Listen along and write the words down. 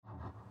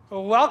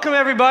Well, welcome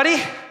everybody.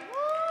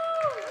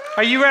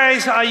 Are you ready?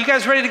 You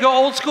guys ready to go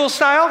old school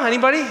style?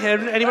 Anybody?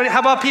 Anybody? How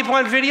about people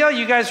on video?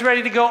 You guys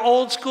ready to go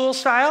old school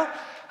style?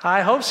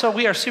 I hope so.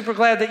 We are super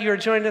glad that you are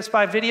joining us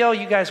by video.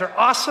 You guys are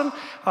awesome.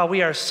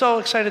 We are so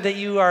excited that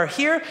you are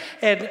here.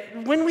 And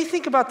when we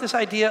think about this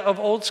idea of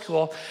old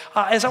school,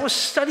 as I was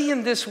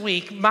studying this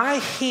week, my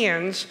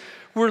hands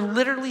were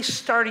literally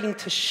starting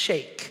to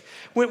shake.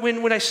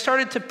 When I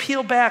started to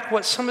peel back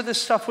what some of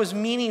this stuff was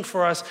meaning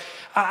for us,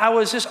 I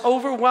was just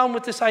overwhelmed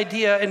with this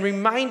idea and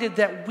reminded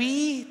that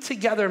we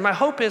together, my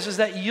hope is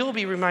that you'll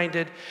be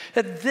reminded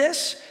that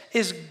this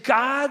is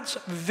God's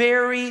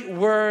very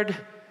word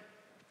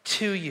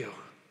to you,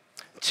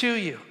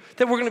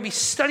 that we're going to be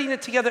studying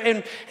it together.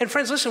 And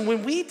friends, listen,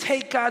 when we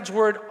take God's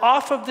word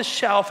off of the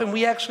shelf and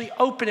we actually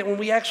open it, when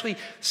we actually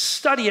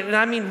study it, and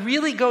I mean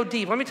really go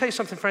deep, let me tell you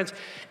something, friends,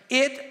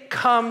 it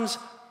comes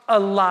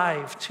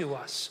alive to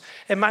us.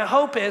 And my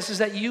hope is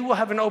that you will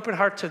have an open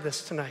heart to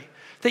this tonight,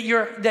 that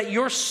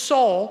your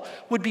soul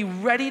would be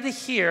ready to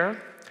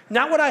hear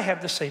not what I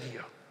have to say to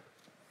you,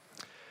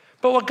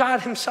 but what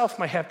God himself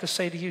might have to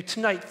say to you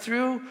tonight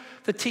through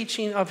the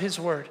teaching of his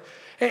word.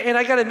 And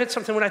I got to admit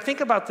something, when I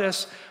think about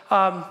this,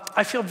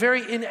 I feel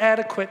very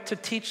inadequate to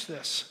teach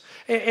this.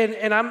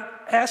 And I'm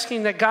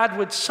asking that God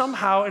would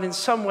somehow and in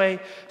some way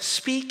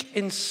speak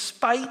in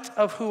spite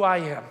of who I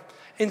am,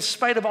 in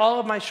spite of all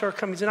of my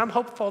shortcomings. And I'm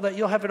hopeful that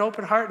you'll have an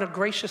open heart and a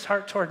gracious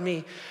heart toward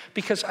me,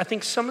 because I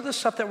think some of the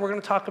stuff that we're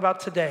going to talk about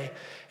today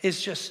is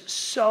just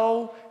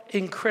so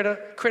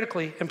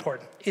critically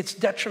important. It's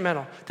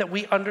detrimental that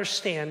we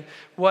understand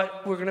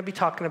what we're going to be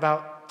talking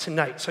about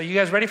tonight. So you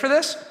guys ready for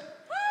this?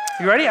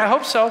 You ready? I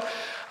hope so.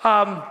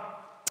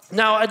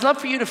 Now, I'd love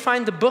for you to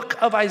find the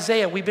book of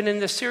Isaiah. We've been in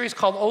this series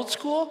called Old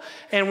School,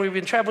 and we've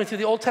been traveling through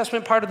the Old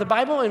Testament part of the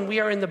Bible, and we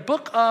are in the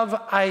book of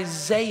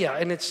Isaiah,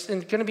 and it's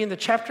going to be in the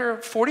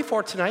chapter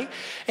 44 tonight.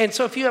 And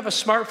so if you have a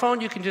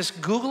smartphone, you can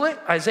just Google it,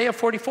 Isaiah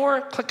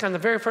 44, click on the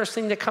very first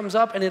thing that comes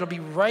up, and it'll be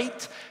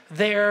right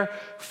there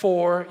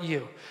for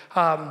you.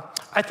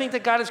 I think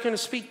that God is going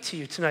to speak to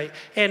you tonight.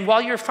 And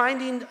while you're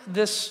finding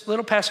this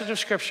little passage of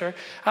scripture,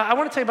 I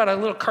want to tell you about a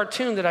little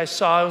cartoon that I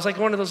saw. It was like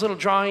one of those little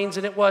drawings,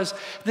 and it was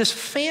this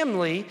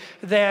family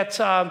that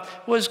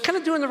was kind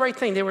of doing the right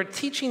thing. They were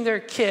teaching their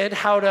kid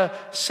how to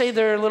say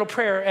their little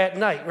prayer at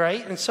night,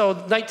 right? And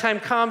so nighttime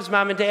comes,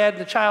 mom and dad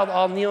and the child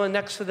all kneeling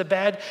next to the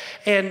bed.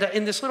 And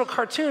in this little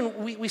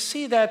cartoon, we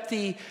see that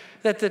the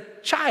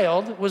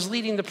child was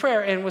leading the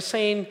prayer and was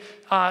saying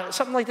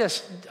something like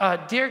this: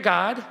 Dear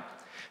God,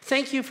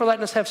 thank you for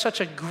letting us have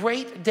such a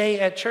great day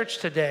at church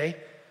today,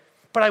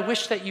 but I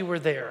wish that you were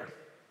there.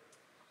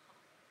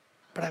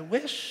 But I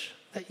wish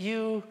that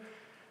you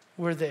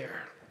were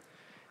there.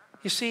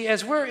 You see,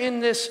 as we're in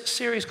this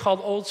series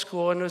called Old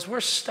School, and as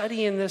we're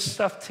studying this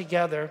stuff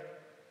together,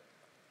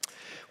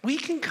 we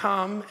can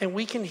come and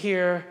we can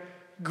hear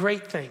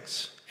great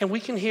things. And we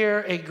can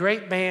hear a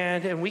great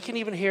band, and we can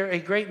even hear a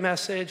great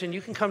message, and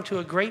you can come to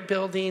a great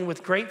building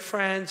with great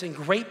friends and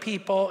great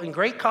people and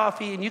great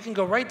coffee, and you can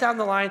go right down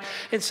the line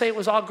and say it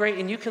was all great,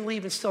 and you can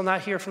leave and still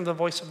not hear from the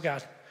voice of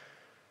God.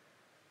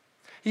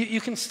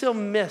 You can still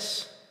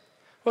miss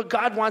what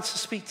God wants to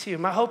speak to you.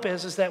 My hope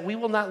is that we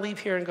will not leave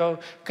here and go,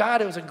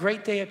 God, it was a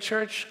great day at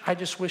church. I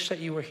just wish that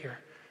you were here.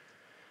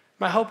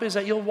 My hope is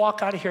that you'll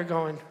walk out of here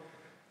going,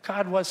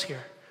 God was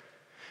here,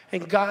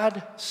 and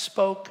God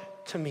spoke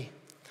to me.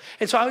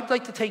 And so I would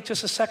like to take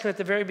just a second at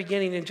the very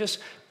beginning and just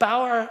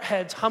bow our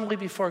heads humbly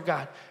before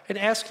God and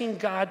asking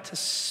God to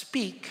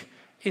speak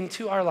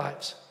into our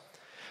lives.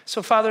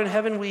 So Father in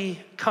heaven, we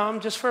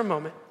come just for a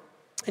moment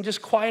and just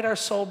quiet our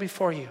soul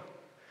before you.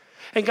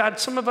 And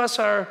God, some of us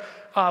are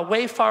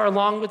way far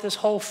along with this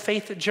whole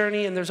faith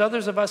journey, and there's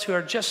others of us who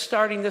are just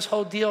starting this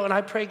whole deal. And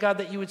I pray, God,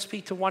 that you would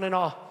speak to one and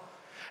all,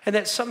 and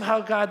that somehow,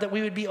 God, that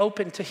we would be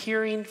open to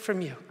hearing from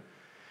you.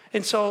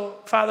 And so,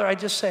 Father, I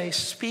just say,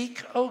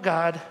 speak, oh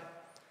God,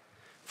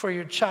 for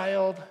your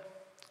child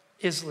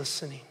is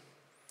listening.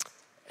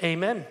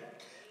 Amen.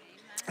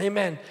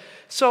 Amen.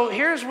 So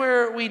here's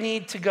where we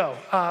need to go.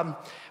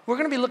 We're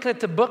going to be looking at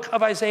the book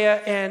of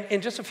Isaiah, and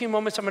in just a few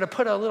moments, I'm going to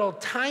put a little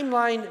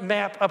timeline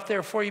map up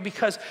there for you,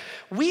 because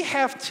we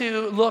have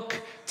to look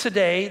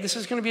today. This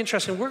is going to be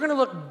interesting. We're going to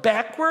look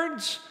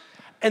backwards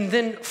and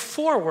then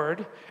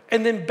forward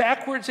and then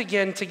backwards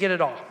again to get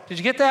it all. Did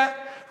you get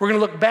that? We're going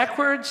to look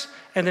backwards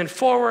and then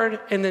forward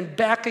and then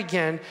back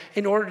again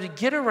in order to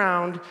get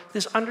around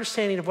this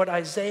understanding of what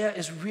Isaiah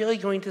is really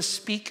going to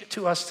speak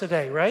to us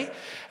today, right?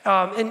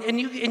 And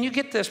you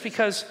get this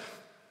because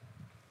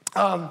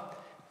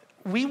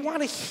we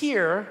want to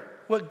hear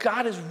what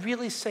God is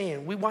really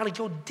saying. We want to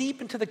go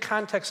deep into the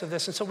context of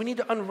this, and so we need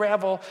to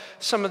unravel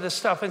some of this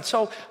stuff. And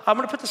so I'm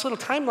going to put this little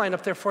timeline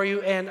up there for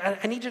you, and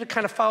I need you to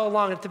kind of follow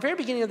along. At the very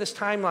beginning of this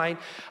timeline,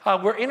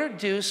 we're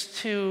introduced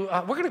to,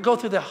 we're going to go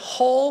through the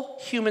whole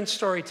human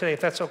story today, if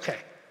that's okay.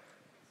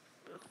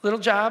 Little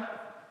job,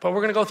 but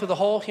we're going to go through the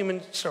whole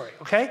human story,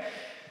 okay?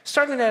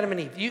 Starting at Adam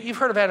and Eve. You've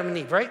heard of Adam and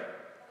Eve, right?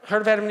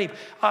 Heard of Adam and Eve?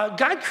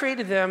 God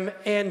created them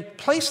and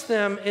placed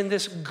them in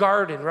this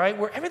garden, right?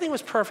 Where everything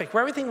was perfect,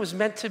 where everything was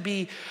meant to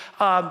be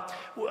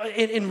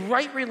in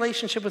right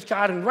relationship with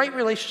God and right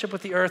relationship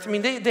with the earth. I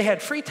mean, they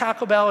had free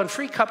Taco Bell and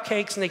free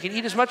cupcakes, and they could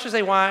eat as much as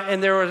they want,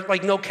 and there was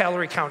like no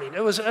calorie counting.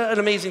 It was an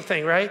amazing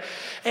thing, right?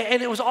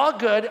 And it was all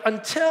good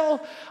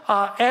until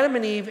Adam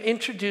and Eve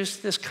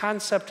introduced this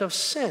concept of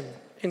sin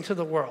into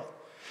the world.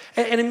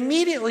 And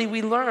immediately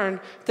we learn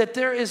that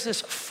there is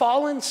this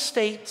fallen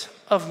state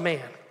of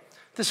man.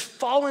 This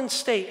fallen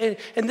state.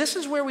 And this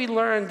is where we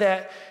learn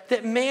that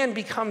man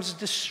becomes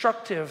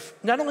destructive,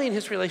 not only in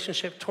his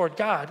relationship toward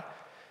God,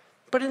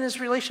 but in his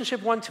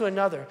relationship one to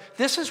another.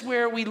 This is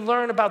where we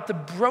learn about the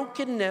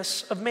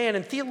brokenness of man.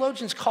 And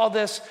theologians call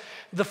this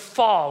the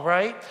fall,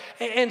 right?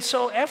 And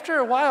so after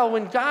a while,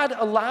 when God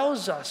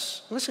allows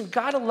us, listen,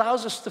 God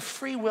allows us the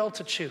free will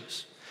to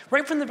choose.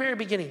 Right from the very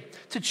beginning,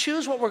 to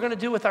choose what we're going to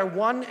do with our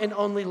one and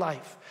only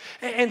life.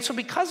 And so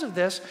because of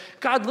this,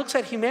 God looks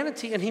at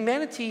humanity, and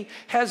humanity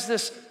has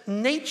this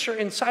nature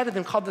inside of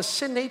them called the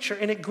sin nature,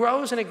 and it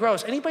grows and it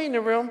grows. Anybody in the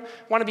room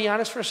want to be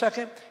honest for a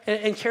second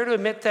and care to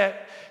admit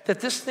that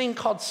this thing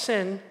called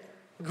sin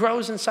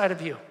grows inside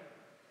of you?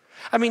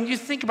 I mean, you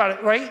think about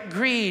it, right?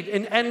 Greed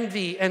and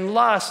envy and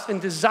lust and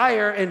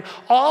desire and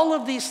all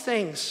of these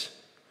things,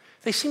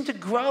 they seem to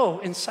grow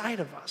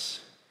inside of us.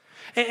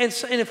 And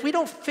if we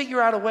don't figure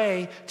out a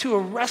way to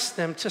arrest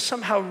them, to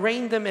somehow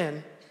rein them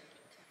in,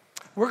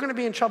 we're going to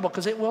be in trouble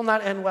because it will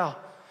not end well.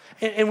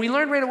 And we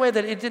learned right away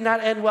that it did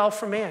not end well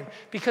for man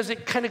because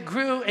it kind of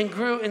grew and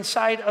grew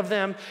inside of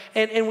them.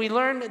 And we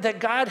learned that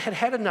God had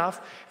had enough,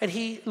 and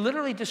he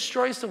literally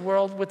destroys the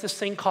world with this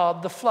thing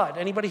called the flood.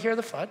 Anybody hear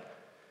the flood?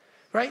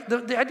 Right?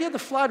 The idea of the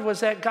flood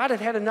was that God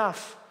had had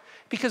enough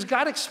because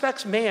God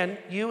expects man,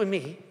 you and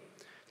me,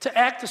 to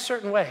act a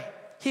certain way.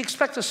 He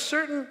expects a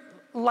certain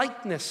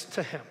likeness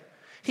to him.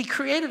 He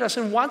created us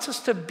and wants us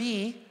to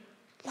be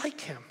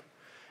like him.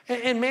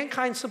 And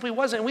mankind simply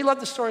wasn't. And we love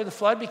the story of the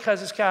flood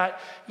because it's got,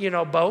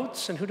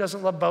 boats, and who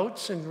doesn't love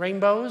boats and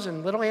rainbows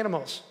and little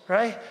animals,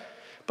 right?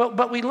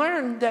 But we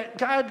learn that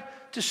God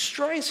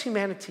destroys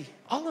humanity,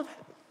 all of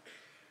it,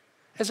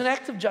 as an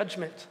act of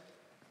judgment.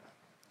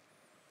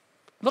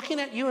 Looking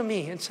at you and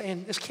me and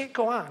saying, this can't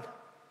go on.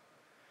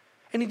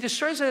 And he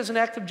destroys it as an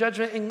act of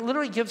judgment and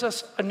literally gives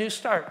us a new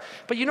start.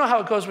 But you know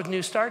how it goes with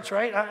new starts,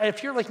 right?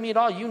 If you're like me at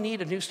all, you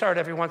need a new start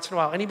every once in a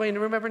while. Anybody in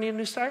the room ever need a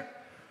new start?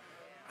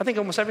 I think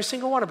almost every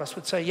single one of us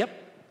would say, yep,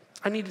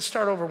 I need to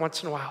start over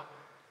once in a while.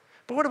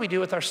 But what do we do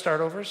with our start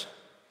overs?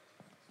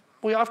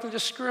 We often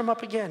just screw them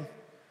up again.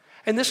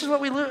 And this is what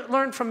we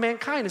learned from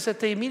mankind, is that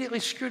they immediately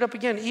screwed up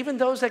again. Even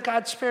those that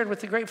God spared with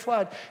the great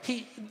flood,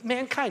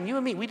 mankind, you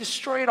and me, we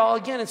destroy it all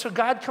again. And so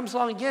God comes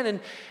along again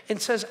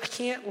and says, I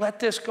can't let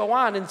this go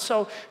on. And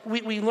so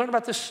we learn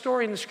about this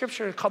story in the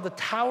scripture called the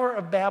Tower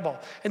of Babel.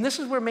 And this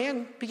is where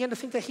man began to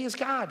think that he is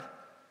God.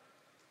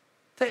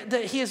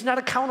 That he is not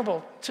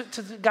accountable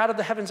to the God of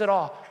the heavens at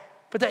all,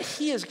 but that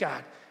he is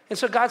God. And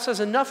so God says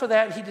enough of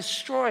that, and he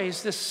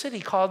destroys this city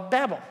called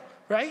Babel,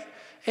 right?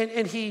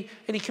 And he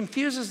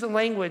confuses the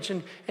language,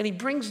 and he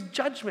brings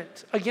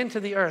judgment again to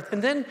the earth.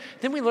 And then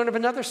we learn of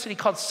another city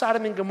called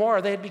Sodom and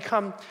Gomorrah. They had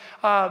become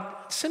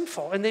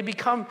sinful, and they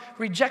become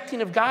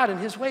rejecting of God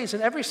and his ways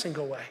in every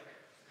single way.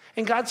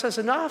 And God says,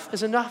 enough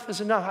is enough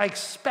is enough. I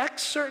expect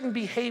certain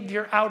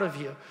behavior out of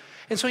you.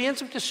 And so he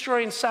ends up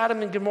destroying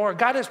Sodom and Gomorrah.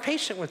 God is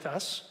patient with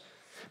us,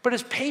 but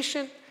his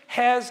patience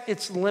has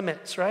its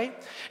limits, right?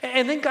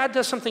 And then God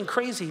does something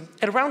crazy.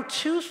 At around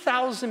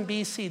 2000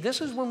 BC,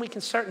 this is when we can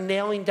start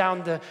nailing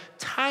down the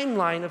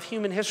timeline of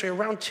human history.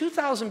 Around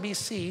 2000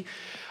 BC,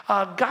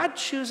 God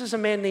chooses a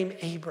man named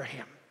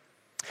Abraham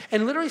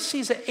and literally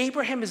sees that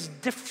Abraham is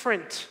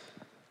different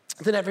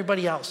than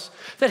everybody else,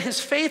 that his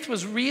faith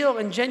was real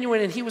and genuine,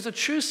 and he was a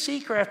true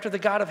seeker after the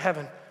God of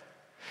heaven.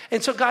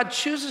 And so God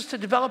chooses to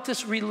develop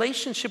this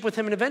relationship with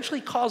him and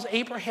eventually calls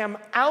Abraham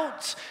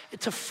out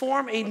to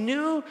form a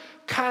new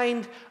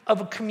kind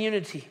of a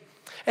community.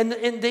 And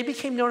they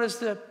became known as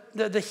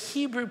the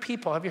Hebrew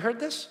people. Have you heard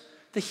this?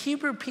 The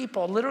Hebrew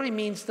people literally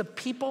means the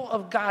people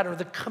of God, or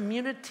the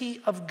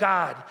community of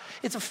God.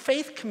 It's a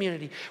faith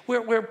community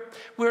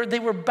where they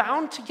were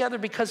bound together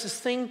because this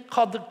thing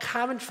called the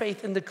common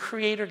faith in the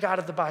creator God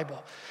of the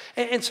Bible.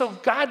 And so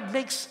God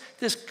makes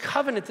this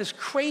covenant, this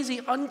crazy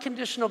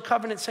unconditional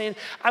covenant saying,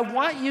 I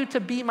want you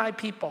to be my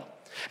people.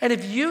 And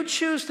if you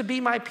choose to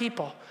be my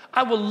people,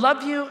 I will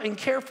love you and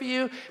care for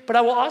you, but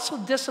I will also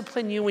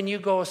discipline you when you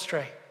go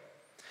astray.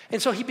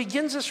 And so he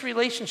begins this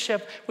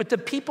relationship with the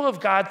people of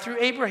God through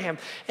Abraham.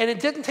 And it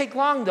didn't take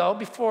long, though,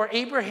 before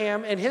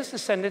Abraham and his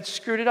descendants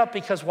screwed it up.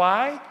 Because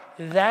why?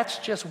 That's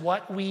just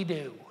what we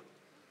do.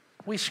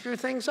 We screw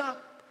things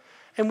up.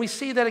 And we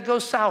see that it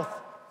goes south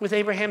with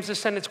Abraham's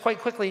descendants quite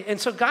quickly. And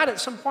so God at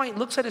some point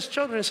looks at his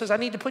children and says, I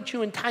need to put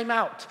you in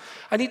timeout.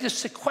 I need to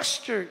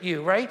sequester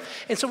you, right?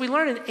 And so we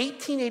learn in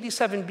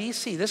 1887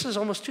 BC, this is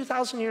almost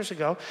 2,000 years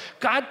ago,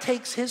 God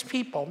takes his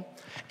people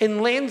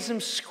and lands them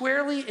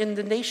squarely in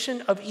the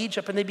nation of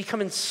Egypt, and they become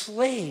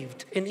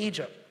enslaved in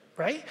Egypt.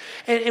 right?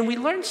 And we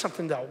learned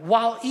something, though.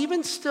 While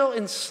even still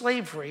in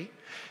slavery,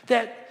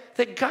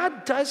 that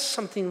God does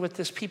something with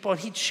this people, and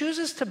he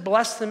chooses to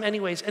bless them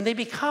anyways, and they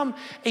become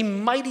a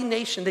mighty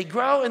nation. They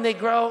grow and they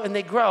grow and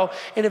they grow,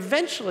 and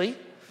eventually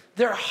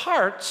their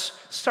hearts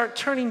start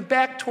turning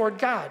back toward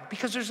God,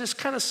 because there's this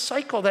kind of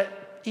cycle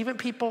that even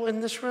people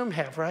in this room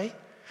have, right?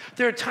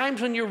 There are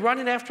times when you're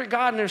running after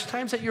God, and there's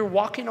times that you're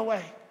walking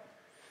away.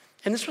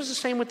 And this was the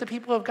same with the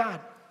people of God,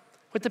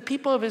 with the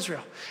people of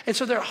Israel. And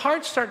so their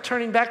hearts start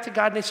turning back to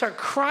God, and they start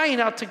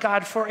crying out to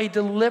God for a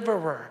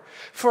deliverer,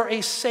 for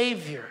a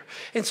savior.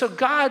 And so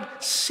God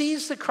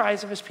sees the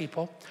cries of his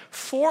people.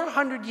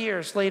 400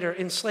 years later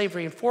in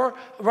slavery, in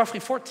roughly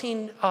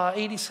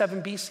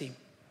 1487 BC,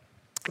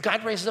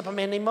 God raises up a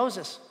man named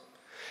Moses.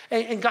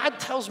 And God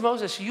tells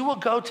Moses, you will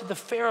go to the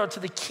Pharaoh, to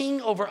the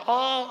king over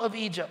all of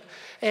Egypt,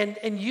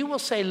 and you will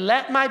say,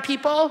 let my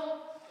people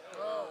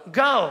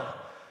go.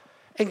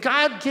 And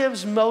God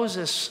gives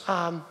Moses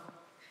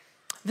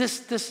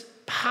this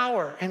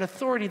power and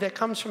authority that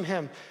comes from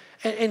him.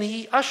 And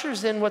he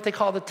ushers in what they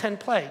call the 10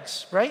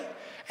 plagues, right?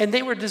 And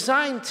they were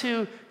designed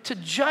to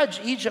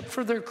judge Egypt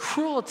for their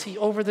cruelty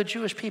over the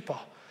Jewish people.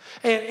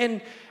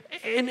 And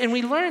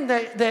we learned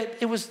that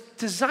it was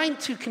designed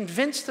to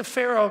convince the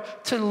Pharaoh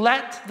to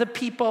let the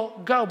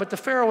people go. But the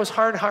Pharaoh was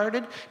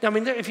hard-hearted. Now, I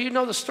mean, if you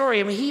know the story,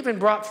 I mean, he even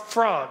brought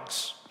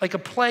frogs, like a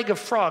plague of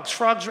frogs.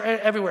 Frogs were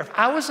everywhere. If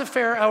I was the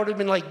Pharaoh, I would have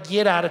been like,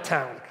 get out of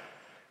town,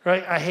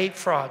 right? I hate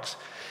frogs.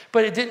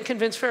 But it didn't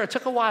convince Pharaoh. It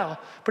took a while.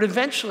 But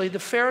eventually, the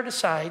Pharaoh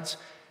decides,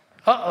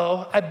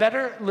 I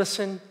better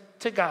listen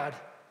to God.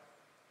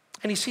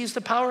 And he sees the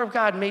power of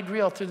God made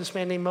real through this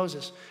man named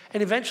Moses.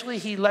 And eventually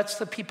he lets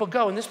the people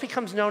go. And this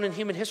becomes known in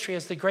human history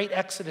as the Great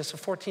Exodus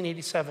of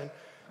 1487.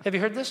 Have you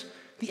heard this?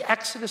 The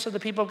Exodus of the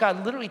people of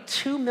God. Literally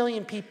 2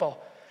 million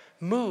people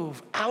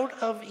move out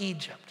of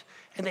Egypt.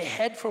 And they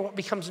head for what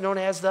becomes known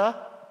as the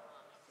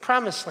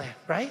Promised Land,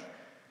 right?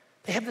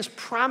 They have this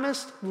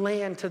promised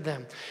land to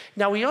them.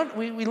 Now we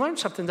learned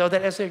something, though,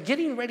 that as they're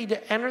getting ready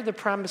to enter the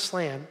Promised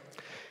Land,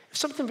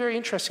 something very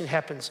interesting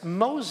happens.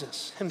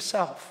 Moses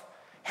himself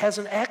has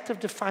an act of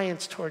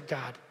defiance toward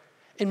God.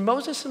 And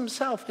Moses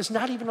himself is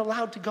not even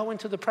allowed to go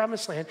into the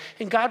Promised Land.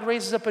 And God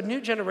raises up a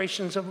new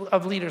generation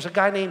of leaders, a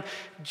guy named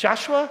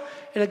Joshua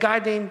and a guy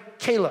named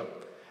Caleb.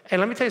 And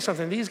let me tell you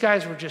something, these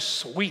guys were just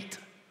sweet.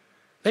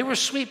 They were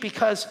sweet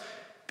because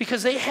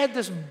they had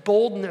this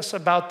boldness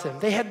about them.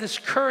 They had this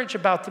courage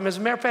about them. As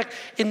a matter of fact,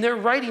 in their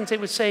writings, they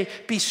would say,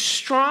 be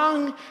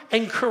strong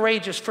and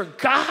courageous, for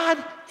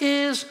God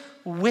is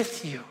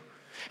with you.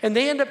 And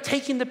they end up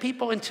taking the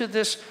people into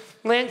this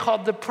land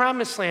called the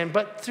Promised Land.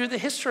 But through the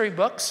history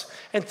books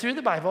and through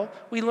the Bible,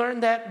 we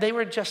learned that they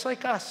were just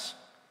like us.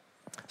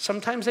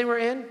 Sometimes they were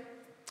in,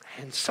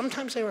 and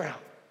sometimes they were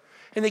out.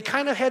 And they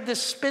kind of had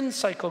this spin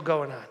cycle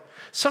going on.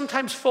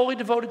 Sometimes fully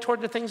devoted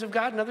toward the things of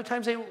God, and other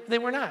times they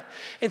were not.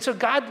 And so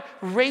God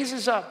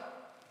raises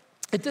up,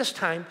 at this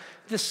time,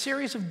 this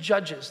series of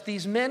judges,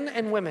 these men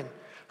and women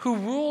who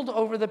ruled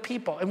over the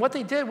people. And what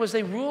they did was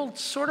they ruled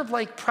sort of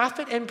like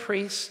prophet and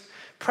priest,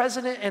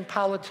 president and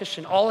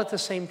politician, all at the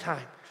same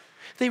time.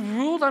 They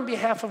ruled on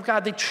behalf of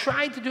God. They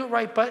tried to do it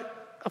right,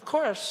 but of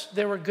course,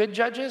 there were good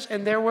judges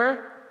and there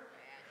were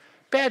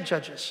bad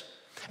judges.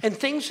 And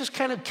things just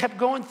kind of kept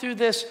going through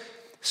this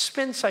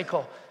spin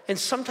cycle. And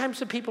sometimes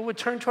the people would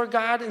turn toward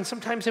God, and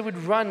sometimes they would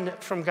run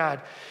from God.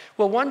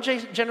 Well, one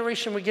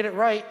generation would get it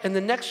right, and the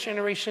next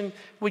generation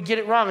would get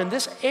it wrong. And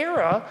this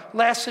era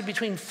lasted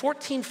between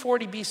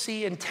 1440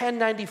 BC and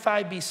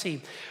 1095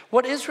 BC.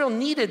 What Israel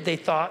needed, they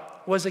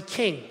thought, was a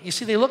king. You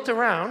see, they looked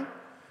around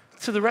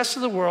to the rest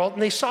of the world,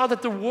 and they saw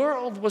that the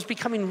world was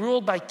becoming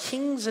ruled by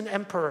kings and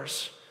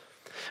emperors.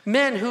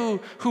 Men who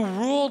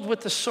ruled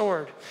with the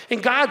sword.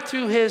 And God,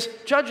 through his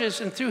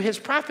judges and through his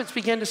prophets,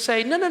 began to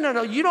say,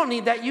 no, you don't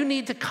need that. You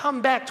need to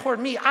come back toward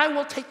me. I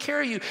will take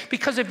care of you.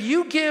 Because if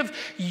you give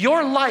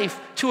your life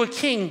to a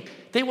king,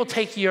 they will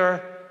take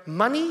your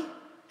money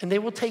and they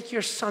will take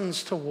your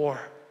sons to war.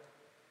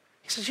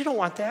 He says, you don't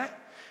want that.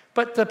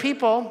 But the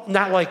people,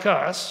 not like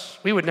us,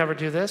 we would never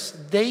do this,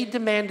 they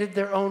demanded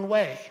their own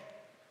way.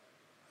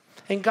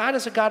 And God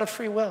is a God of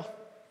free will.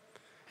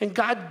 And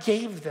God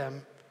gave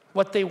them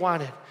what they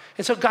wanted.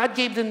 And so God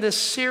gave them this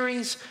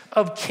series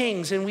of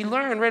kings. And we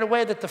learn right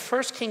away that the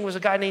first king was a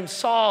guy named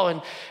Saul.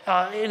 And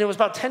it was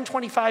about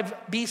 1025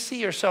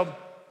 BC or so.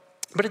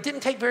 But it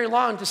didn't take very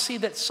long to see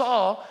that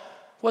Saul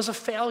was a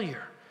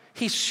failure.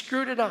 He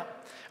screwed it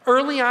up.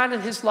 Early on in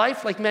his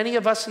life, like many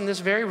of us in this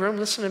very room,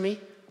 listen to me,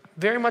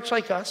 very much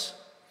like us,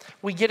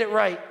 we get it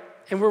right.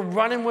 And we're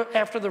running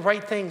after the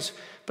right things.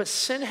 But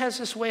sin has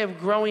this way of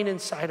growing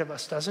inside of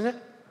us, doesn't it?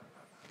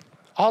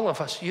 All of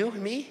us, you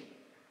and me.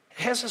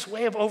 It has this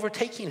way of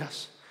overtaking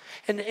us.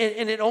 And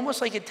it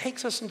almost like it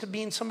takes us into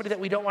being somebody that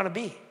we don't want to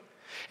be.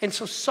 And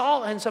so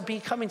Saul ends up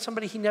becoming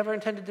somebody he never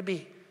intended to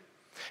be.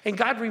 And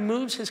God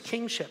removes his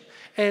kingship.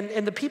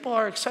 And the people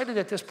are excited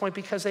at this point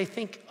because they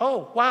think,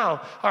 oh,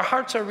 wow, our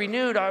hearts are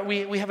renewed.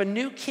 We have a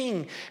new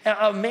king,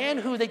 a man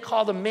who they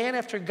called a man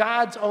after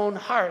God's own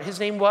heart. His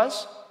name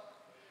was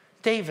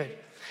David.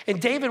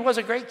 And David was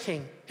a great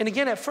king. And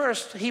again, at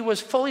first, he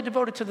was fully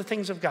devoted to the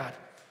things of God.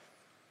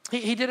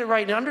 He did it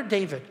right. And under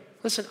David,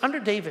 under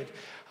David,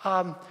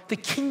 the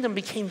kingdom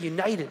became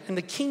united and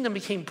the kingdom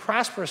became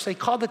prosperous. They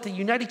called it the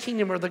United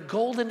Kingdom or the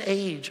Golden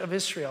Age of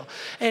Israel.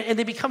 And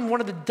they become one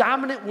of the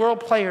dominant world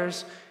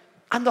players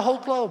on the whole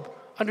globe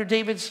under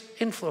David's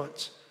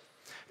influence.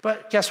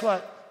 But guess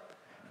what?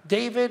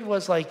 David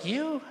was like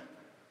you,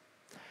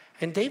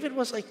 and David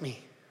was like me.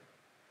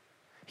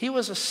 He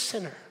was a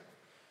sinner.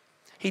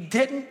 He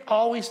didn't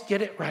always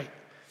get it right.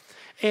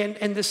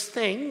 And this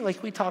thing,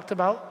 like we talked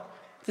about,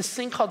 this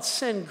thing called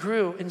sin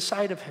grew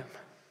inside of him.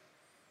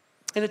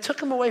 And it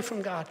took him away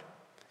from God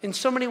in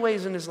so many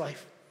ways in his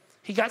life.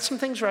 He got some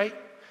things right,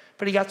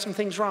 but he got some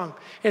things wrong.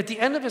 And at the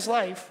end of his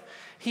life,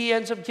 he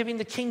ends up giving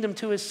the kingdom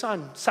to his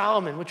son,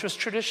 Solomon, which was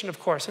tradition, of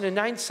course. And in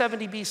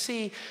 970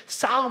 BC,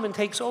 Solomon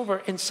takes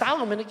over. And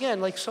Solomon, again,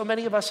 like so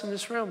many of us in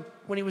this room,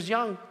 when he was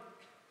young,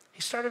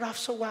 he started off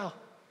so well.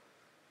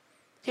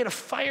 He had a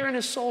fire in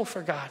his soul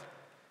for God.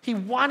 He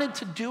wanted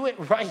to do it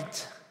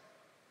right.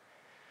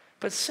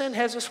 But sin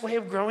has this way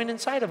of growing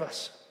inside of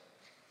us.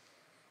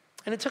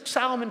 And it took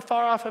Solomon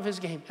far off of his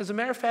game. As a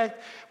matter of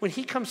fact, when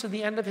he comes to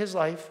the end of his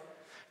life,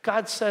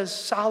 God says,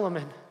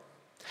 Solomon,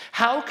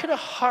 how could a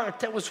heart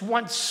that was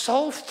once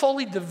so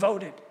fully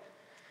devoted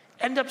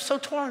end up so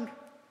torn,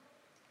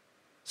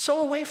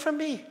 so away from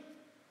me?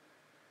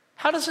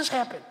 How does this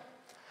happen?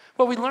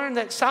 Well, we learned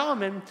that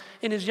Solomon,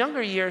 in his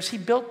younger years, he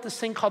built this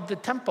thing called the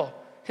temple.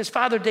 His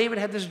father David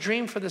had this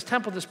dream for this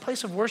temple, this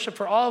place of worship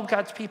for all of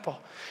God's people.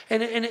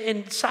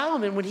 And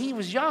Solomon, when he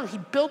was young, he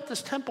built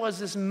this temple as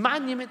this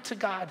monument to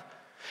God,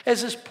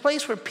 as this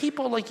place where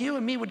people like you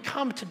and me would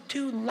come to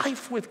do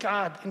life with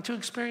God and to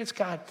experience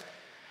God.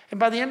 And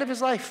by the end of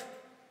his life,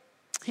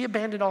 he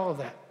abandoned all of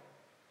that.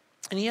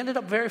 And he ended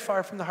up very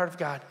far from the heart of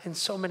God in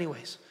so many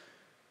ways.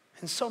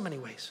 In so many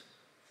ways.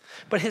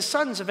 But his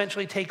sons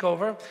eventually take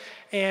over,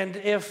 and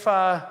if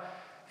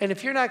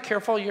you're not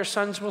careful, your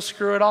sons will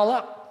screw it all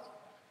up.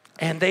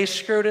 And they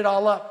screwed it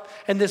all up.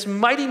 And this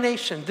mighty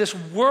nation, this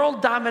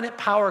world-dominant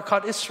power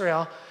called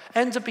Israel,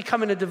 ends up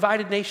becoming a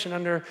divided nation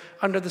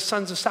under the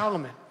sons of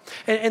Solomon.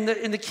 And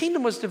the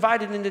kingdom was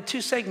divided into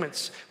two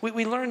segments.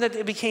 We learned that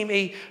it became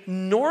a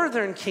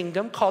northern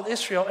kingdom called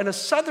Israel and a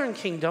southern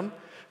kingdom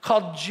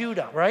called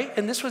Judah, right?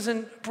 And this was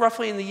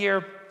roughly in the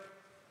year,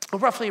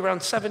 roughly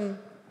around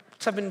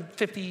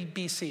 750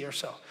 BC or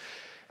so.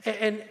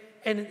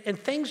 And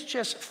things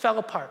just fell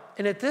apart.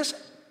 And at this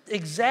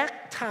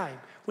exact time,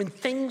 when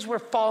things were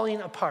falling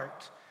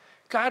apart,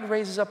 God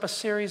raises up a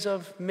series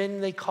of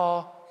men they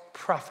call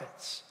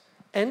prophets.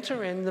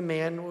 Enter in the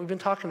man we've been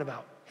talking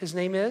about. His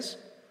name is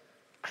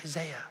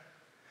Isaiah.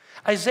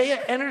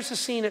 Isaiah enters the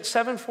scene at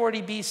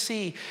 740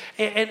 BC,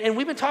 and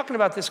we've been talking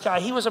about this guy.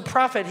 He was a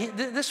prophet.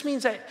 This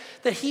means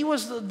that he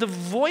was the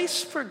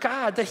voice for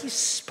God, that he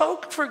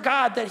spoke for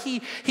God, that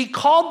he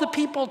called the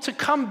people to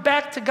come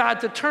back to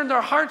God, to turn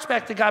their hearts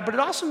back to God, but it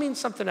also means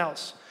something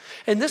else.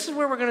 And this is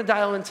where we're going to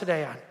dial in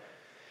today on.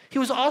 He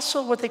was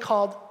also what they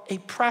called a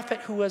prophet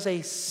who was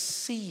a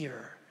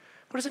seer.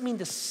 What does it mean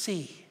to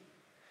see?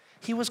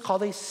 He was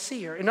called a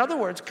seer. In other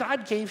words,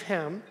 God gave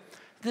him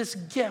this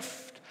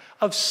gift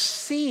of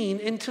seeing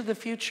into the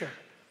future.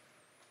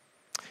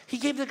 He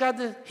gave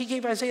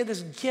Isaiah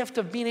this gift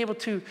of being able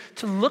to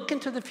look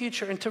into the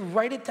future and to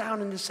write it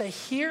down and to say,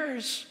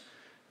 here's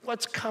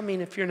what's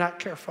coming if you're not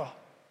careful.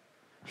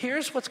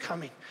 Here's what's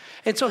coming.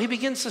 And so he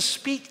begins to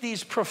speak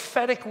these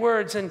prophetic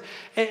words. And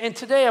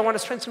today I want to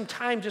spend some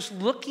time just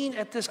looking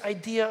at this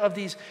idea of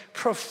these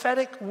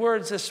prophetic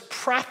words, this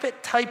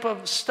prophet type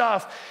of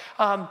stuff,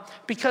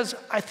 because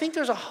I think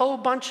there's a whole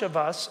bunch of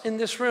us in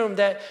this room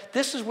that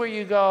this is where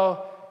you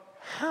go,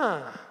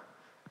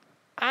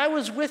 I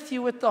was with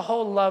you with the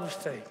whole love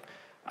thing.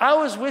 I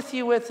was with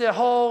you with the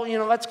whole,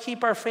 let's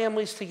keep our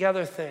families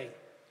together thing.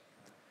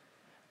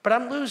 But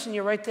I'm losing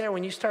you right there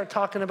when you start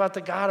talking about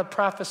the God of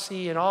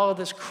prophecy and all of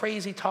this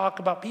crazy talk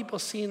about people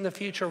seeing the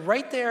future.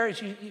 Right there,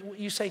 as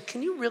you say,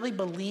 can you really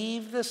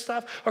believe this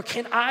stuff? Or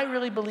can I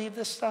really believe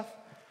this stuff?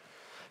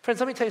 Friends,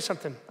 let me tell you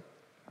something.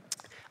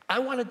 I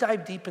want to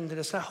dive deep into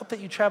this, and I hope that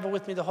you travel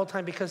with me the whole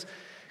time because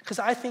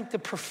I think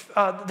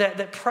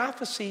that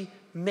prophecy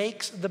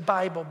makes the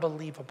Bible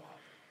believable.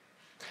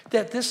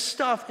 That this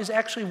stuff is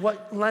actually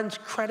what lends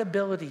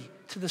credibility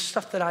to the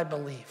stuff that I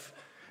believe.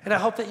 And I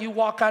hope that you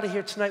walk out of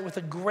here tonight with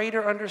a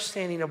greater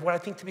understanding of what I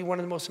think to be one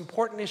of the most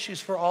important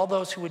issues for all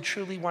those who would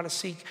truly want to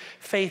seek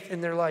faith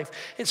in their life.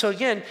 And so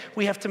again,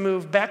 we have to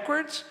move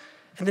backwards,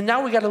 and then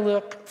now we got to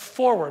look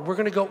forward. We're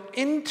going to go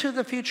into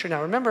the future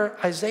now. Remember,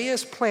 Isaiah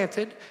is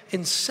planted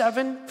in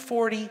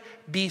 740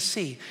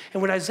 BC.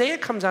 And when Isaiah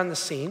comes on the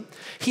scene,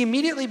 he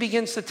immediately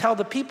begins to tell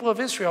the people of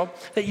Israel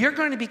that you're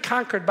going to be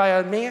conquered by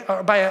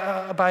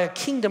a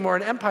kingdom or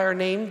an empire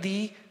named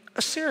the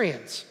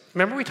Assyrians.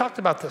 Remember, we talked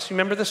about this. You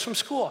remember this from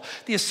school.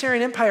 The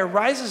Assyrian Empire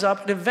rises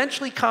up and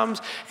eventually comes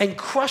and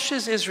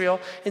crushes Israel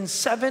in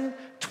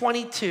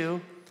 722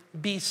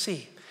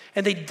 BC.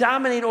 And they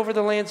dominate over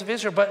the lands of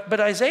Israel. But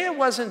Isaiah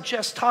wasn't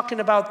just talking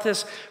about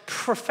this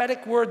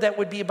prophetic word that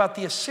would be about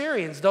the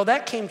Assyrians, though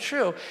that came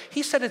true.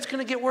 He said it's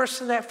going to get worse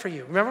than that for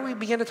you. Remember, we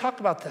began to talk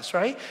about this,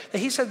 right? That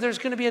he said there's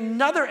going to be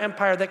another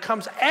empire that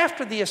comes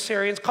after the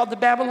Assyrians called the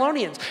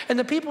Babylonians. And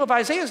the people of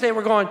Isaiah's day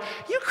were going,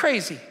 you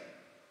crazy.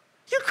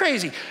 You're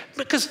crazy.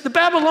 Because the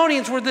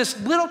Babylonians were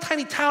this little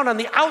tiny town on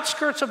the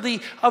outskirts of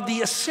the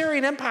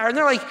Assyrian Empire. And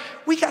they're like,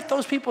 we got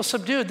those people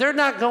subdued. They're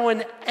not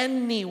going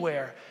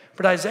anywhere.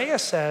 But Isaiah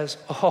says,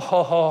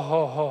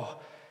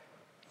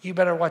 you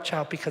better watch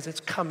out because it's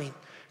coming.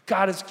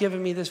 God has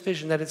given me this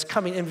vision that it's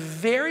coming. And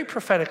very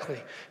prophetically,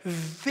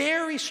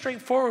 very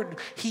straightforward,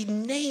 he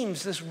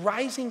names this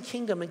rising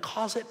kingdom and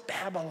calls it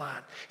Babylon.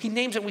 He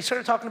names it. We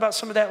started talking about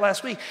some of that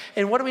last week.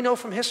 And what do we know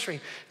from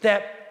history?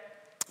 That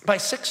by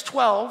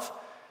 612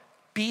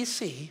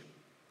 BC,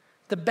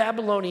 the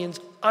Babylonians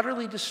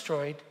utterly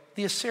destroyed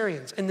the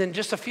Assyrians. And then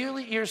just a few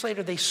years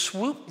later, they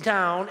swoop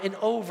down and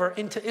over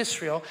into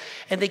Israel,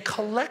 and they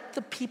collect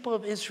the people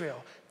of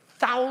Israel,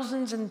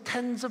 thousands and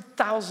tens of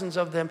thousands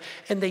of them,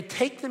 and they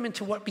take them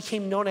into what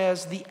became known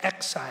as the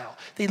exile.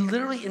 They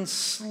literally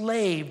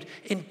enslaved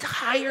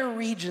entire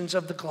regions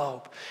of the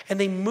globe. And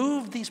they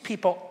moved these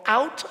people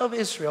out of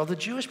Israel, the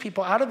Jewish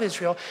people out of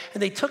Israel,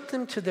 and they took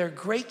them to their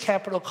great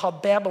capital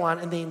called Babylon,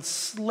 and they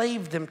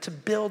enslaved them to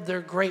build their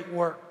great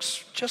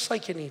works, just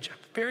like in Egypt.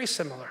 Very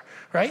similar,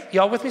 right?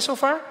 Y'all with me so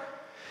far?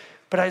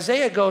 But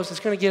Isaiah goes,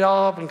 it's going to get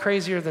all up and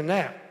crazier than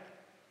that.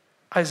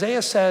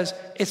 Isaiah says,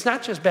 it's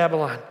not just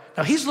Babylon.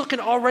 Now, he's looking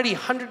already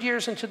 100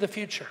 years into the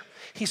future.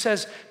 He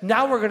says,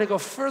 now we're going to go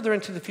further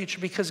into the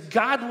future because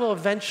God will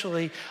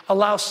eventually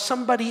allow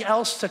somebody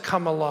else to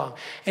come along.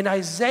 And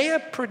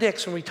Isaiah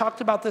predicts, and we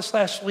talked about this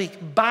last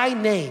week, by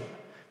name,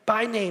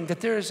 that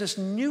there is this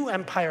new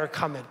empire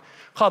coming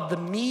called the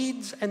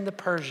Medes and the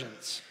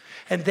Persians.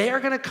 And they are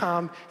going to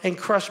come and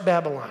crush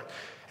Babylon.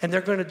 And they're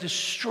going to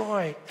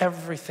destroy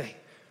everything,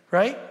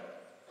 right?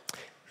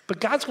 But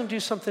God's going to do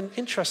something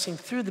interesting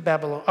through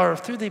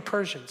the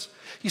Persians.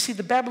 You see,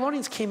 the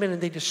Babylonians came in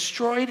and they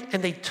destroyed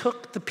and they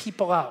took the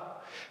people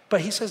out. But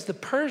he says the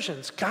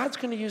Persians, God's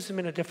going to use them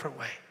in a different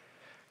way.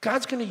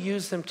 God's going to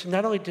use them to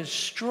not only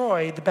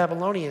destroy the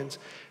Babylonians,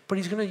 but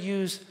he's going to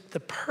use the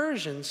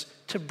Persians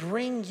to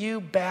bring you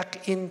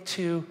back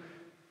into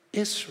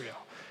Israel.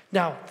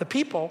 Now, the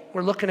people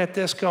were looking at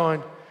this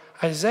going,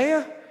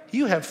 Isaiah,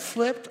 you have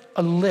flipped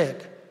a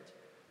lid.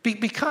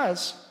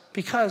 Because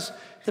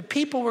the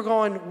people were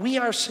going, we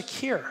are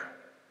secure.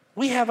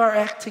 We have our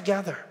act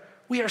together.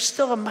 We are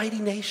still a mighty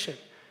nation.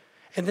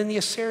 And then the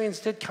Assyrians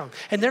did come.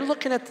 And they're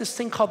looking at this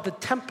thing called the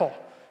temple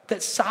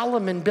that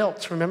Solomon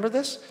built. Remember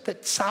this?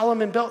 That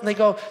Solomon built. And they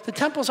go, the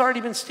temple's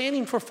already been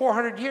standing for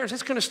 400 years.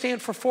 It's going to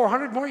stand for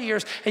 400 more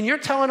years. And you're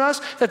telling us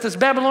that this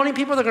Babylonian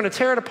people, they're going to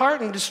tear it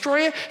apart and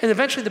destroy it. And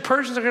eventually the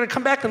Persians are going to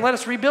come back and let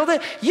us rebuild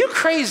it? You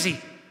crazy.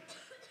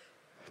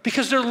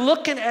 Because they're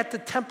looking at the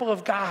temple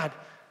of God.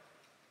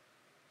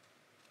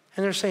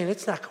 And they're saying,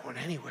 it's not going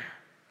anywhere.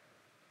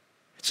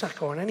 It's not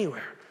going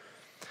anywhere.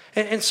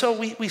 And so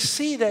we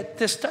see that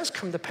this does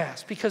come to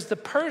pass because the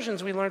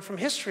Persians, we learned from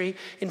history,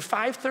 in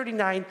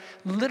 539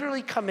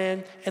 literally come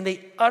in and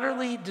they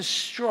utterly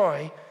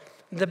destroy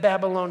the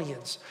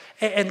Babylonians.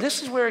 And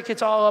this is where it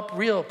gets all up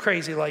real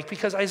crazy like,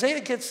 because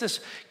Isaiah gives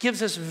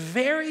this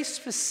very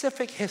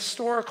specific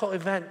historical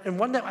event, and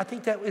one that I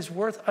think that is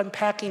worth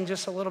unpacking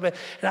just a little bit.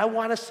 And I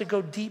want us to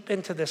go deep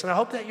into this. And I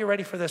hope that you're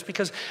ready for this,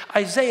 because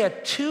Isaiah,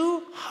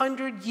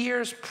 200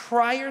 years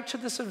prior to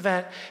this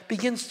event,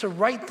 begins to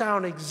write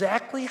down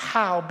exactly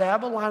how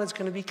Babylon is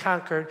going to be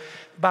conquered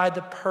by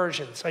the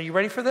Persians. Are you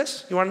ready for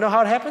this? You want to know how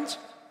it happens?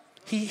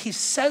 He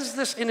says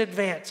this in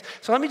advance.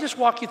 So let me just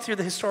walk you through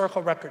the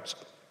historical records.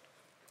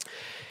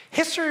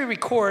 History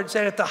records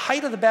that at the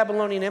height of the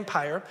Babylonian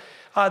Empire,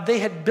 they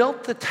had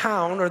built the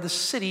town or the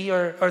city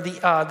or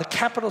the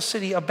capital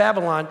city of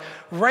Babylon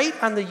right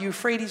on the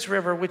Euphrates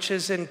River, which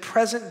is in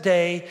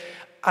present-day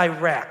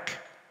Iraq.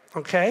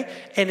 Okay?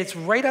 And it's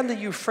right on the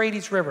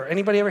Euphrates River.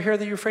 Anybody ever hear of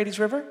the Euphrates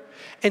River?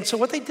 And so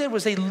what they did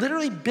was they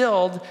literally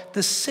built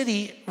the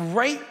city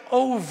right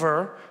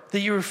over the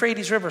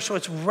Euphrates River. So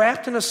it's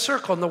wrapped in a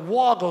circle and the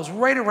wall goes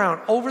right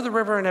around over the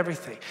river and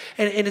everything.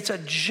 And it's a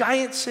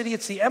giant city.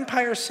 It's the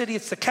empire city.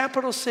 It's the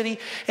capital city.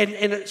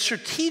 And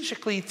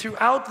strategically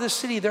throughout the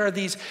city, there are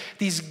these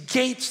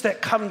gates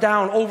that come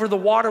down over the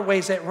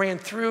waterways that ran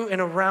through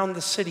and around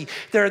the city.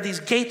 There are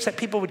these gates that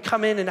people would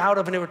come in and out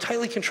of, and they were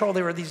tightly controlled.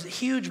 They were these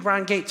huge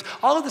bronze gates.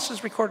 All of this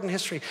is recorded in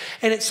history.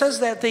 And it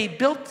says that they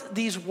built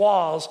these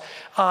walls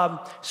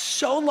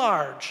so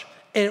large,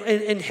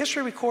 and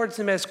history records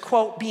them as,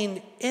 quote,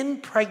 being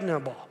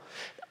impregnable,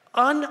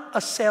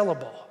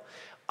 unassailable,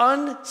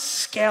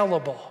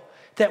 unscalable,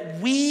 that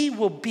we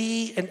will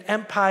be an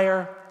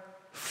empire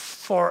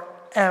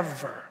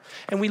forever.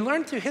 And we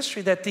learned through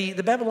history that the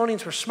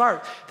Babylonians were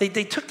smart. They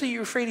took the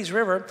Euphrates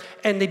River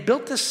and they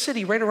built this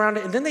city right around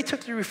it. And then they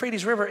took the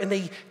Euphrates River and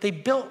they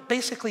built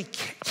basically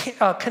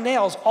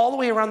canals all the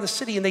way around the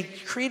city. And they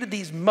created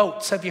these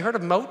moats. Have you heard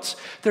of moats?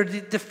 They're the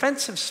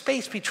defensive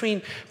space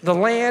between the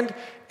land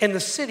in the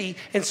city.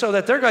 And so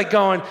that they're like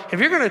going, if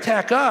you're going to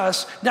attack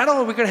us, not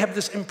only are we going to have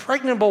this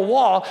impregnable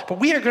wall, but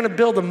we are going to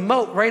build a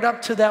moat right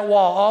up to that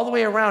wall all the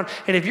way around.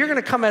 And if you're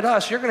going to come at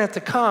us, you're going to have to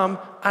come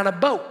on a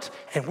boat.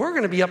 And we're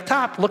going to be up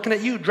top looking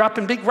at you,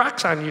 dropping big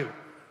rocks on you,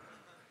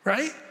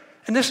 right?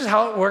 And this is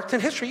how it worked in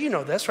history. You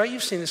know this, right?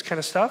 You've seen this kind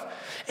of stuff.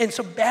 And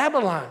so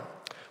Babylon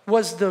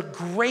was the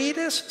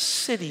greatest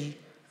city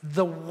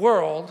the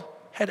world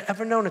had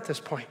ever known at this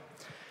point.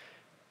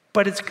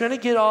 But it's going to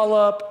get all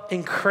up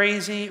and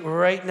crazy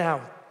right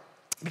now.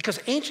 Because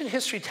ancient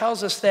history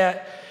tells us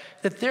that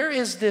there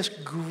is this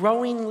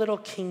growing little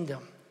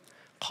kingdom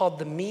called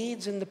the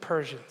Medes and the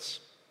Persians.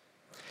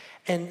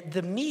 And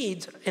the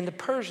Medes and the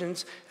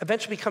Persians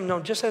eventually become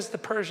known just as the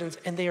Persians,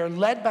 and they are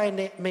led by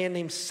a man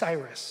named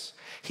Cyrus.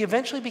 He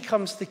eventually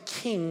becomes the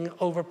king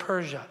over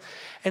Persia.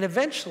 And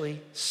eventually,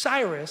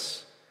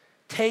 Cyrus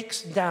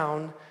takes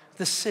down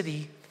the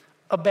city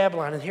of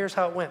Babylon. And here's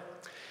how it went.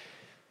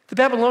 The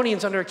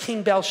Babylonians under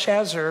King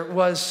Belshazzar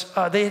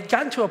they had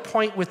gotten to a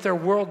point with their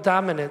world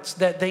dominance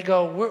that they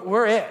go,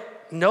 we're it.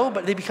 No,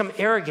 but they become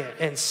arrogant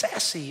and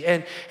sassy.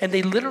 And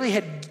they literally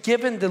had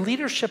given, the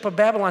leadership of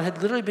Babylon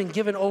had literally been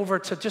given over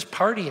to just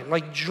partying,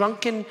 like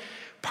drunken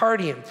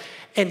partying.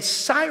 And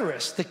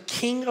Cyrus, the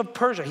king of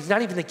Persia, he's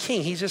not even the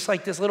king, he's just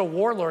like this little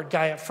warlord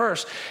guy at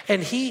first.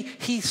 And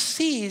he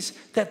sees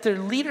that their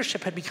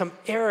leadership had become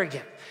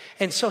arrogant.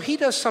 And so he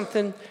does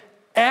something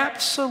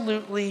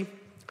absolutely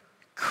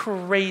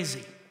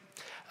crazy.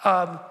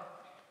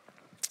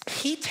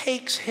 He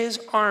takes his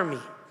army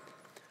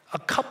a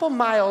couple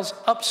miles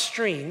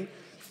upstream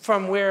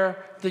from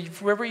where the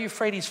river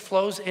Euphrates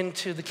flows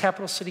into the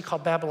capital city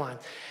called Babylon.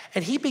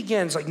 And he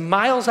begins, like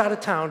miles out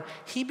of town,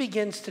 he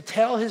begins to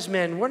tell his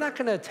men, we're not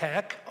going to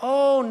attack.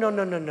 Oh,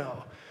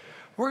 no.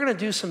 We're going to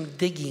do some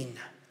digging.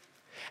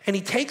 And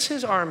he takes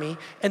his army,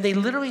 and they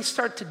literally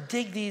start to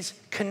dig these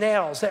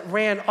canals that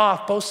ran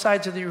off both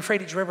sides of the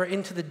Euphrates River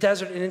into the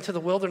desert and into the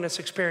wilderness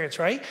experience,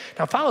 right?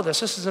 Now follow this.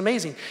 This is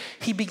amazing.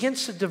 He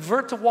begins to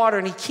divert the water,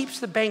 and he keeps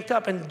the bank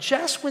up. And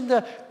just when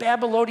the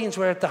Babylonians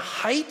were at the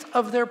height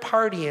of their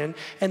partying,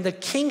 and the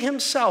king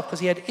himself,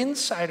 because he had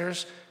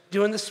insiders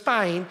doing the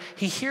spying,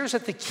 he hears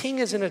that the king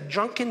is in a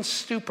drunken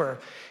stupor.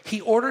 He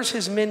orders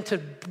his men to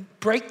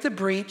break the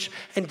breach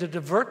and to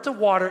divert the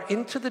water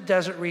into the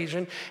desert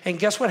region. And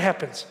guess what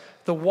happens?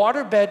 The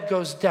waterbed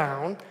goes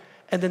down,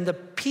 and then the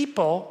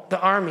people, the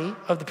army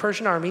of the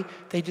Persian army,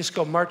 they just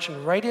go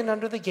marching right in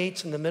under the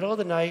gates in the middle of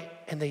the night,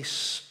 and they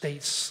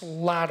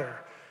slaughter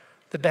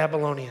the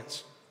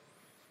Babylonians.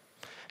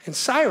 And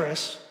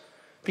Cyrus,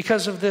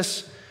 because of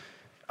this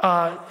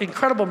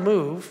incredible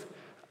move,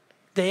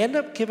 they end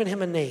up giving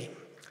him a name.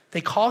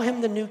 They call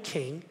him the new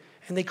king,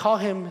 and they call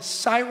him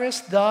Cyrus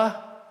the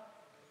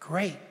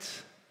Great.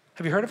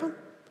 Have you heard of him?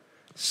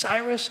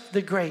 Cyrus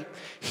the Great.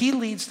 He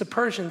leads the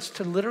Persians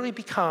to literally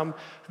become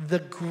the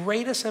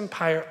greatest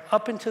empire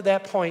up until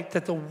that point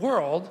that the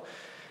world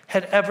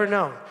had ever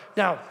known.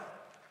 Now,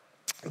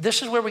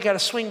 this is where we got to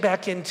swing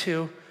back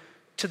into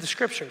the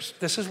scriptures.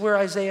 This is where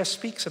Isaiah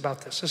speaks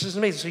about this. This is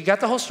amazing. So you got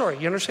the whole story.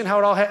 You understand how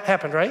it all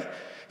happened, right?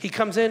 He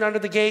comes in under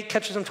the gate,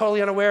 catches them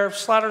totally unaware,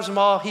 slaughters them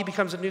all. He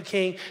becomes a new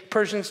king.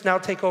 Persians now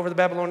take over the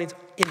Babylonians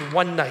in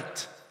one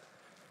night.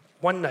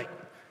 One night.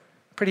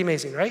 Pretty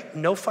amazing, right?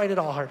 No fight at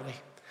all, hardly.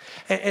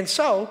 And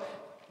so,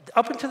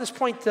 up until this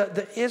point,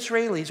 the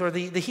Israelis, or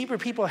the Hebrew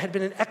people, had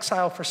been in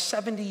exile for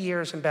 70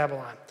 years in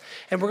Babylon.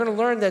 And we're going to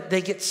learn that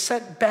they get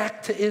sent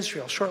back to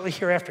Israel shortly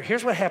hereafter.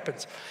 Here's what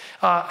happens.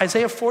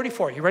 Isaiah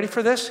 44. You ready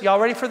for this? Y'all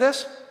ready for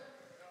this?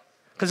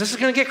 Because this is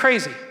going to get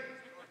crazy.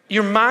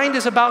 Your mind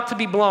is about to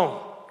be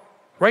blown.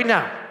 Right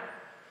now,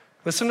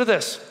 listen to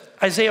this.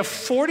 Isaiah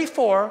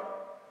 44,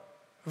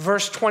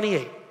 verse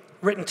 28,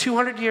 written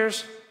 200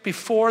 years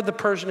before the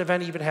Persian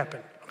event even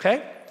happened,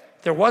 okay?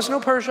 There was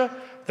no Persia,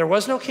 there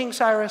was no King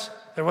Cyrus,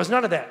 there was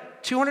none of that.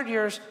 200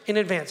 years in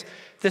advance.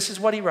 This is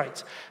what he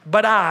writes.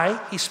 But I,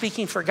 he's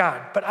speaking for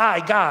God, but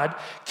I, God,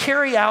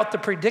 carry out the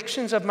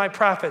predictions of my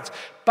prophets.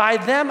 By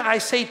them I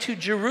say to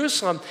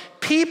Jerusalem,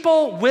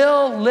 people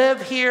will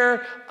live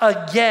here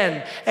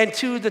again. And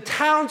to the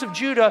towns of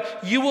Judah,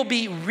 you will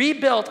be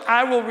rebuilt.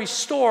 I will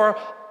restore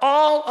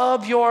all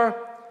of your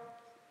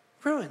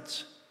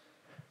ruins.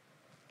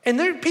 And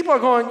there, people are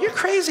going, you're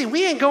crazy.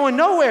 We ain't going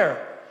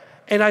nowhere.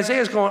 And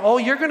Isaiah's going, oh,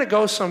 you're going to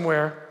go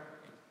somewhere.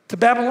 The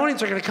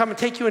Babylonians are going to come and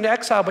take you into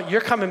exile, but you're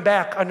coming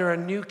back under a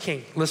new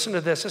king. Listen to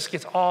this. This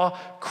gets all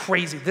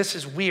crazy. This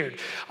is weird.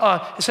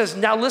 It says,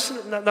 now listen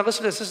to this.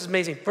 This is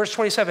amazing. Verse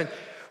 27.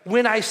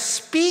 When I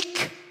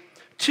speak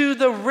to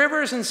the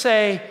rivers and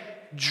say,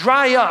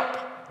 dry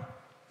up.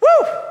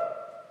 Woo!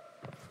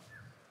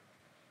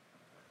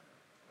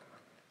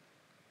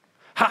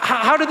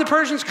 How did the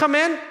Persians come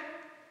in?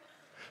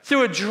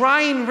 Through a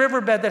drying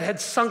riverbed that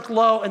had sunk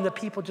low, and the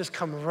people just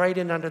come right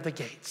in under the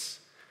gates.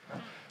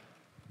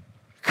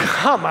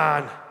 Come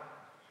on.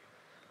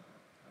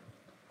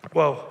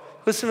 Whoa.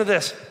 Listen to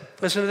this.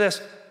 Listen to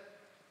this.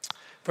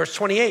 Verse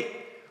 28.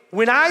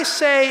 When I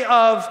say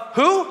of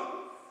who?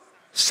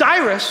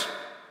 Cyrus.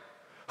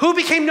 Who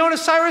became known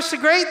as Cyrus the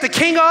Great? The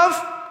king of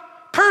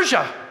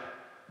Persia.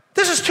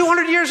 This is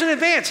 200 years in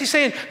advance. He's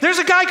saying, there's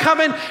a guy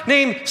coming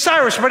named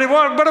Cyrus.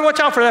 Better watch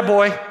out for that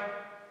boy.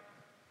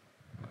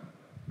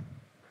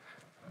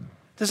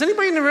 Does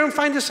anybody in the room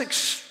find this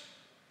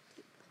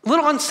a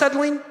little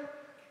unsettling?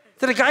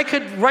 That a guy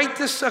could write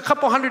this a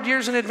couple hundred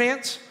years in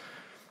advance?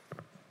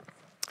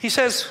 He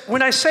says,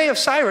 when I say of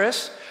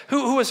Cyrus,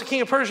 who was the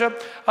king of Persia,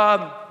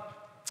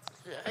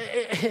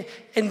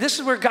 and this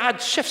is where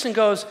God shifts and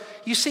goes,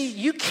 you see,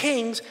 you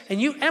kings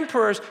and you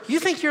emperors, you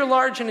think you're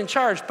large and in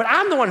charge, but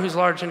I'm the one who's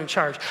large and in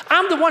charge.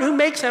 I'm the one who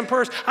makes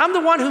emperors. I'm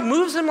the one who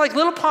moves them like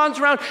little pawns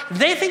around.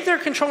 They think they're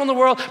controlling the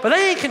world, but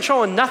they ain't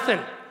controlling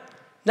nothing.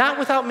 Not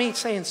without me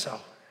saying so.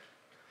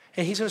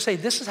 And he's going to say,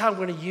 this is how I'm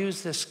going to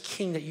use this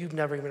king that you've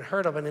never even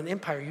heard of in an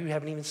empire you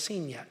haven't even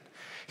seen yet.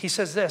 He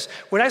says this,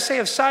 when I say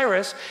of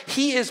Cyrus,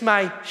 he is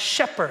my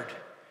shepherd.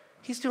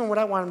 He's doing what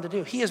I want him to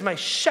do. He is my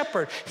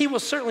shepherd. He will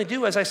certainly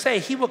do as I say.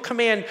 He will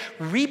command,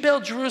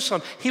 rebuild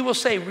Jerusalem. He will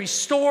say,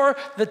 restore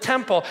the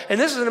temple.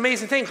 And this is an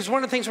amazing thing, because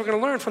one of the things we're going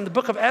to learn from the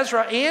book of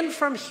Ezra and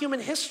from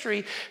human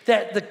history,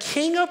 that the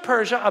king of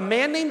Persia, a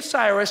man named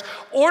Cyrus,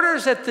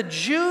 orders that the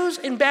Jews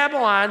in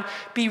Babylon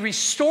be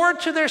restored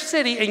to their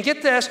city. And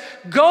get this,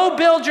 go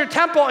build your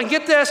temple. And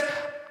get this,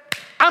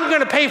 I'm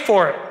going to pay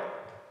for it.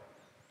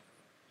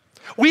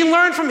 We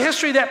learn from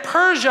history that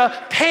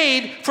Persia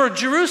paid for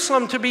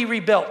Jerusalem to be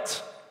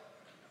rebuilt.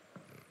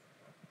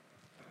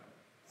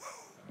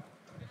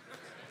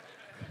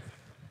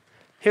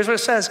 Here's what it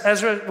says.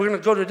 Ezra, we're going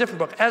to go to a different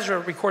book. Ezra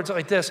records it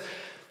like this.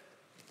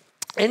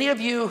 Any of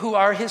you who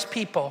are his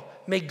people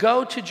may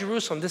go to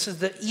Jerusalem. This is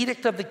the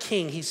edict of the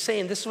king. He's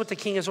saying this is what the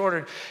king has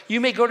ordered. You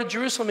may go to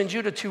Jerusalem and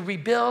Judah to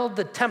rebuild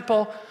the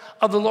temple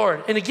of the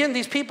Lord. And again,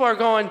 these people are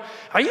going,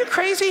 are you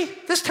crazy?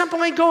 This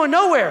temple ain't going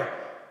nowhere.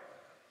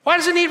 Why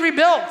does it need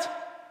rebuilt?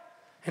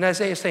 And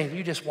Isaiah is saying,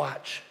 you just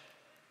watch.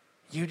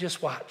 You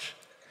just watch.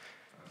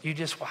 You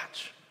just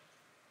watch.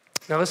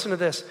 Now listen to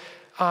this.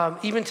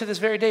 Even to this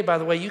very day, by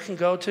the way, you can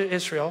go to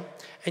Israel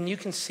and you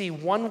can see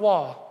one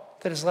wall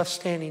that is left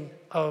standing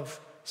of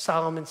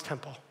Solomon's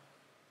temple.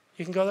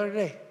 You can go there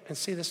today and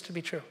see this to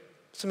be true.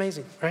 It's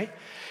amazing, right?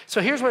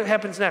 So here's what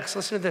happens next.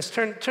 Listen to this.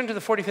 Turn to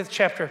the 45th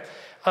chapter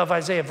of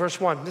Isaiah,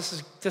 verse 1. This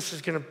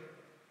is going to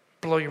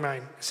blow your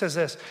mind. It says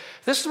this.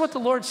 This is what the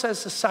Lord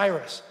says to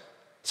Cyrus.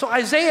 So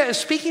Isaiah is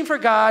speaking for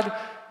God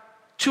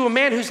to a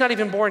man who's not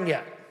even born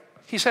yet.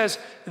 He says,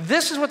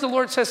 this is what the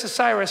Lord says to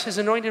Cyrus, his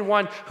anointed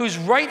one, whose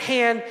right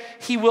hand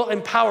he will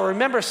empower.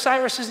 Remember,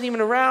 Cyrus isn't even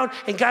around,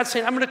 and God's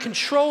saying, I'm going to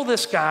control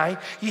this guy.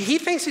 He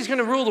thinks he's going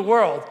to rule the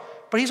world,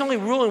 but he's only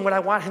ruling what I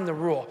want him to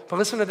rule. But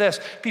listen to this.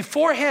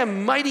 Before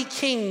him, mighty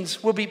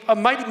kings will be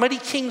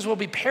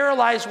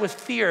paralyzed with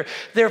fear.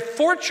 Their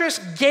fortress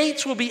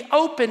gates will be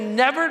open,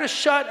 never to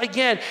shut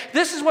again.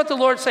 This is what the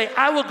Lord say.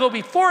 I will go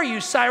before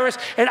you, Cyrus,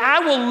 and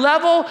I will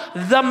level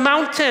the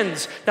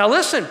mountains. Now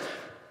listen,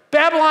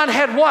 Babylon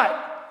had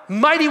what?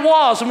 Mighty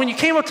walls. And when you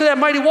came up to that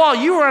mighty wall,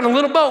 you were on a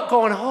little boat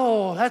going,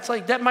 oh,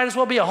 that might as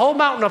well be a whole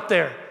mountain up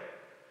there.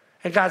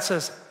 And God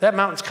says, that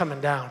mountain's coming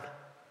down.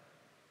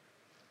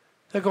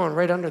 They're going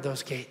right under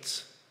those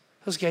gates.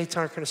 Those gates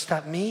aren't going to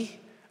stop me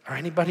or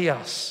anybody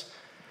else.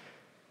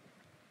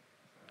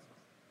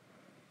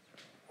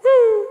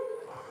 Woo!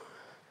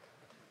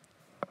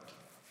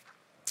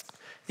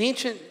 The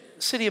ancient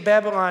city of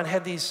Babylon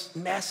had these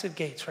massive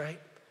gates, right?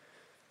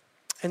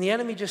 And the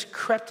enemy just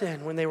crept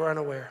in when they were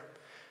unaware.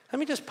 Let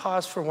me just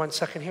pause for 1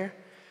 second here.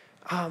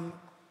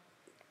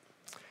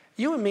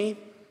 You and me,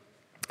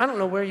 I don't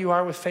know where you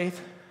are with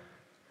faith.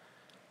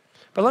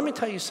 But let me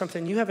tell you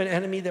something. You have an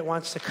enemy that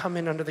wants to come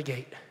in under the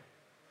gate.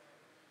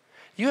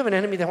 You have an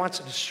enemy that wants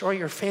to destroy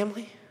your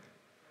family,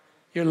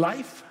 your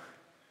life.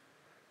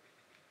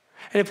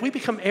 And if we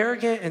become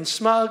arrogant and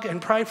smug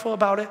and prideful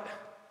about it,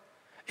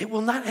 it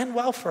will not end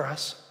well for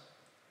us.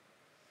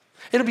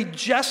 It'll be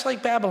just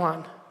like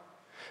Babylon,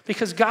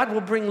 because God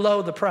will bring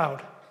low the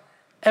proud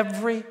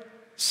every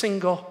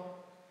single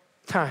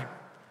time.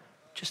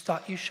 Just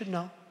thought you should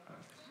know.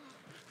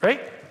 Right?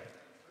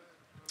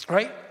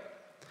 Right?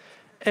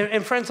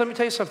 And friends, let me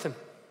tell you something.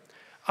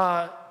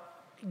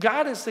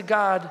 God is the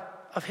God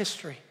of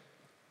history.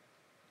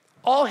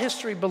 All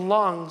history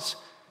belongs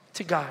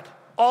to God.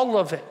 All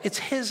of it. It's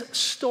his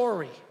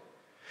story.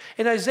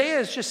 And Isaiah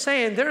is just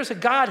saying there's a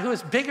God who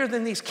is bigger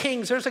than these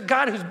kings. There's a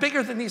God who's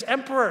bigger than these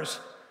emperors.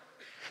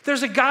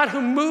 There's a God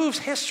who moves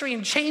history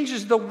and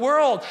changes the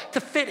world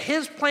to fit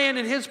his plan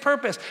and his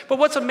purpose. But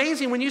what's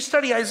amazing, when you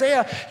study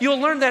Isaiah, you'll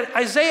learn that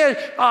Isaiah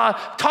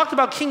talked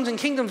about kings and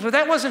kingdoms, but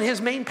that wasn't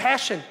his main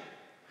passion.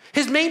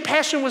 His main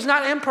passion was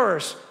not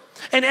emperors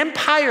and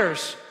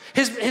empires.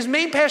 His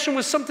main passion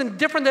was something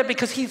different, that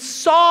because he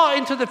saw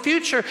into the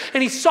future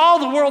and he saw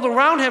the world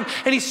around him,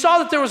 and he saw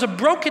that there was a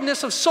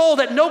brokenness of soul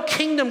that no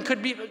kingdom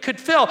could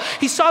fill.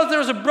 He saw that there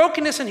was a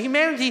brokenness in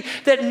humanity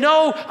that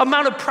no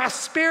amount of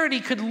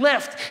prosperity could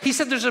lift. He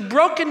said there's a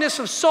brokenness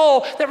of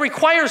soul that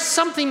requires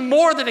something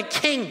more than a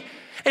king.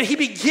 And he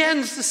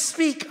begins to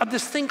speak of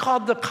this thing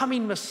called the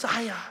coming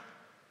Messiah.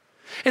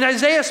 And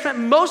Isaiah spent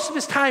most of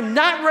his time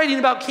not writing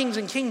about kings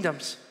and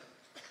kingdoms,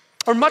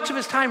 or much of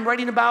his time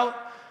writing about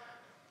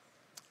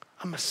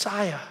a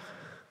Messiah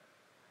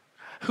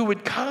who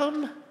would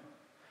come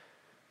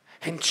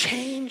and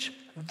change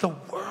the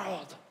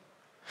world.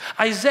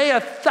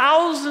 Isaiah,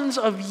 thousands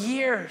of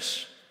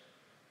years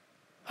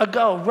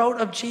ago,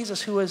 wrote of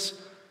Jesus, who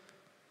was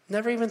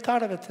never even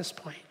thought of at this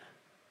point.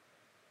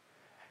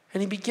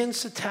 And he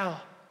begins to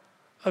tell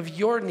of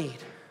your need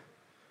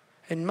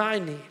and my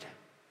need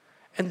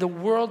and the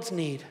world's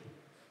need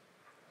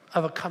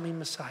of a coming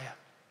Messiah.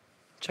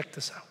 Check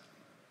this out.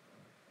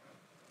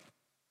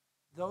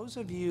 Those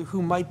of you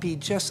who might be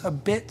just a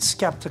bit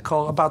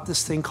skeptical about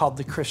this thing called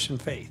the Christian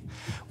faith,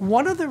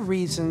 one of the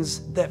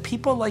reasons that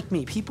people like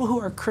me, people who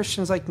are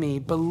Christians like me,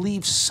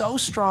 believe so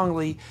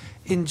strongly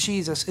in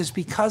Jesus is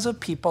because of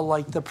people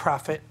like the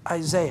prophet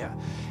Isaiah.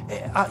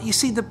 You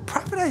see, the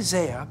prophet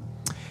Isaiah,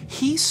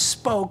 he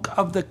spoke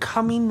of the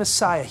coming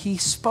Messiah. He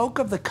spoke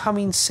of the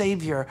coming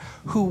Savior,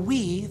 who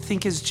we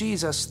think is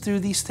Jesus,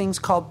 through these things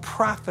called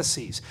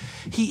prophecies.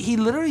 He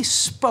literally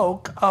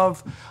spoke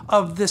of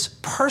this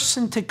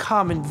person to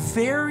come in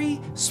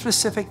very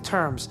specific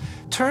terms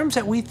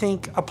that we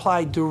think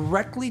apply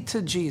directly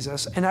to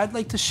Jesus, and I'd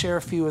like to share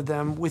a few of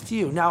them with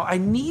you. Now, I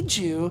need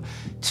you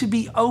to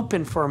be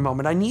open for a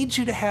moment. I need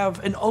you to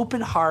have an open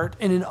heart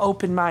and an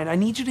open mind. I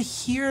need you to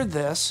hear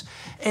this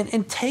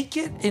and take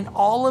it in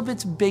all of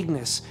its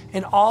bigness,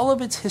 in all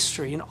of its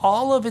history, in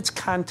all of its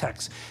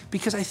context,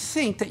 because I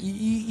think that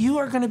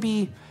you're going to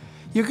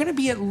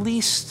be at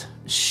least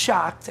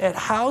shocked at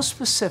how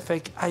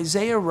specific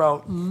Isaiah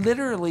wrote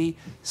literally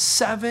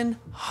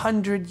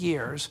 700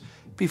 years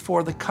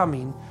before the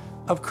coming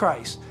of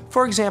Christ.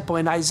 For example,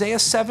 in Isaiah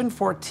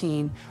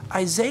 7:14,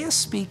 Isaiah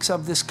speaks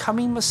of this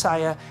coming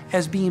Messiah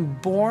as being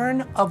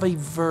born of a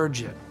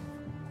virgin.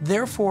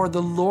 Therefore,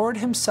 the Lord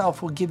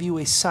himself will give you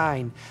a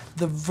sign.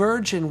 The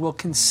virgin will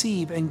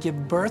conceive and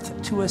give birth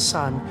to a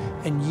son,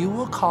 and you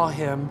will call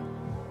him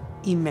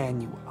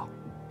Emmanuel.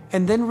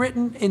 And then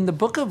written in the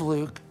book of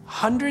Luke,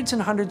 hundreds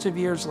and hundreds of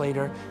years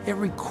later, it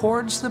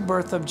records the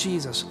birth of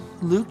Jesus.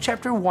 Luke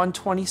chapter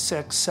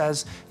 1:26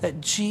 says that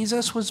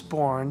Jesus was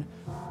born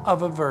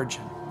of a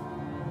virgin.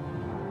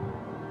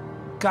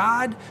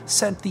 God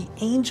sent the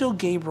angel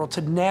Gabriel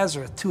to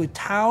Nazareth, to a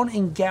town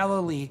in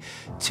Galilee,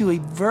 to a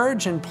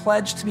virgin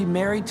pledged to be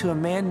married to a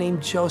man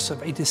named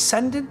Joseph, a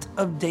descendant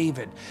of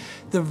David.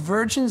 The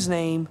virgin's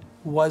name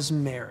was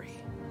Mary.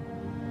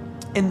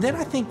 And then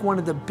I think one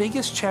of the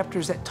biggest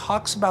chapters that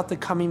talks about the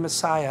coming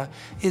Messiah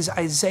is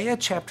Isaiah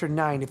chapter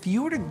 9. If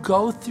you were to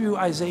go through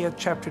Isaiah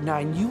chapter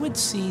 9, you would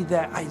see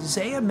that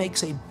Isaiah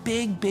makes a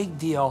big, big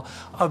deal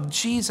of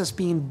Jesus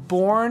being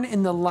born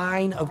in the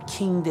line of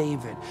King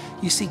David.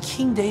 You see,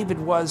 King David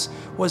was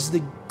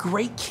the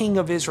great king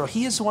of Israel.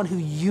 He is the one who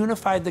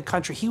unified the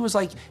country. He was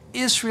like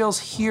Israel's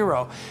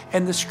hero.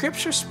 And the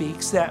scripture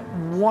speaks that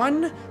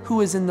one who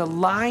is in the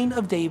line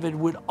of David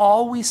would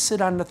always sit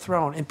on the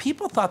throne. And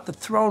people thought the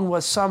throne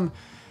was some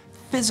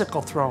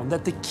physical throne,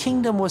 that the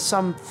kingdom was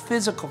some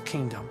physical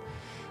kingdom.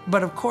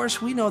 But of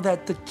course, we know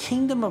that the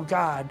kingdom of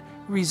God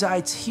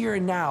resides here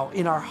and now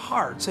in our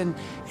hearts. And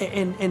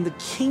the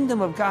kingdom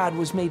of God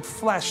was made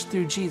flesh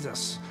through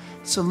Jesus.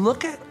 So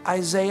look at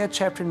Isaiah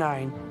chapter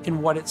 9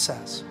 and what it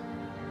says.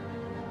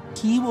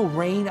 He will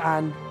reign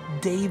on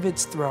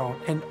David's throne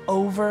and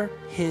over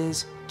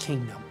his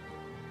kingdom.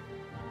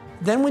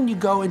 Then when you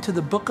go into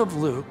the book of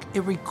Luke, it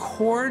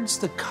records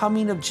the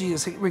coming of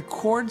Jesus. It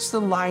records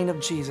the line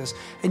of Jesus.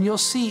 And you'll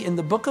see in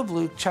the book of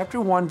Luke, chapter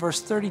 1, verse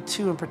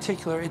 32 in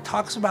particular, it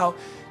talks about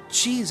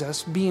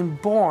Jesus being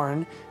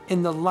born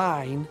in the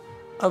line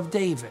of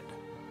David.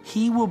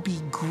 He will be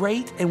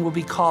great and will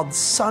be called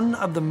Son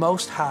of the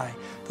Most High.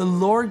 The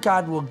Lord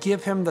God will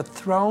give him the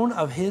throne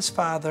of his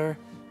father,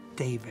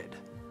 David.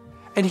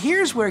 And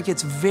here's where it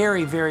gets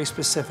very, very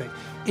specific.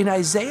 In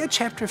Isaiah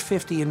chapter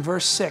 50 and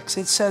verse 6,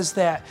 it says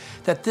that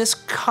this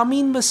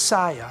coming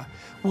Messiah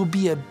will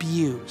be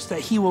abused,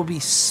 that he will be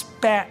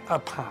spat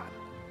upon.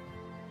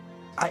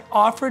 I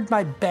offered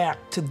my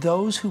back to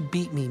those who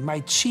beat me,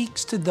 my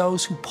cheeks to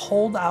those who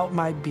pulled out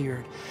my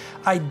beard.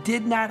 I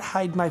did not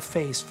hide my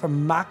face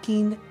from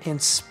mocking and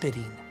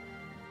spitting.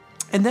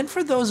 And then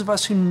for those of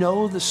us who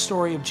know the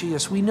story of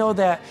Jesus, we know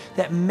that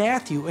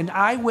Matthew, an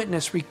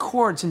eyewitness,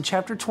 records in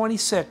chapter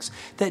 26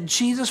 that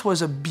Jesus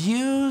was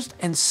abused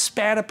and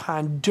spat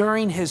upon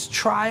during his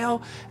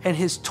trial and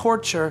his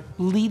torture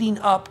leading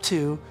up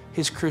to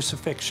his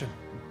crucifixion.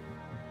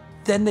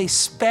 Then they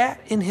spat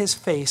in his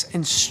face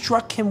and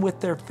struck him with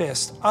their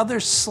fists.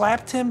 Others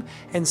slapped him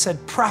and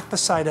said,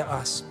 "Prophesy to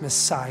us,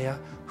 Messiah,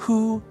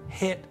 who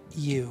hit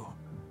you?"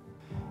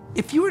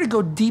 If you were to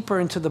go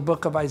deeper into the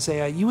book of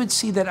Isaiah, you would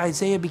see that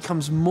Isaiah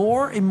becomes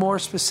more and more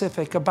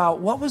specific about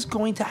what was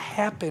going to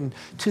happen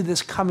to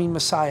this coming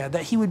Messiah,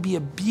 that he would be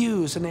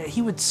abused and that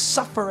he would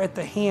suffer at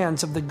the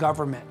hands of the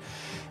government.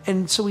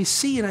 And so we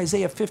see in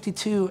Isaiah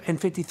 52 and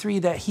 53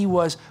 that he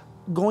was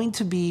going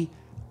to be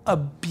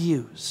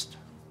abused.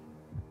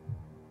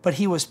 But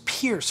he was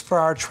pierced for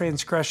our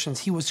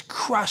transgressions. He was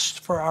crushed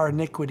for our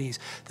iniquities.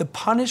 The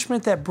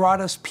punishment that brought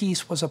us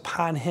peace was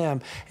upon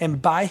him,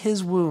 and by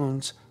his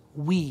wounds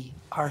we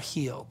are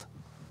healed.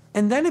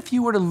 And then if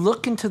you were to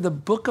look into the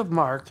book of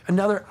Mark,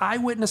 another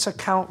eyewitness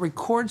account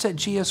records that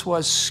Jesus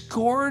was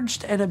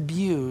scourged and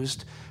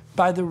abused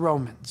by the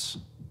Romans.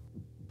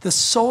 The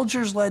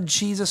soldiers led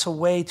Jesus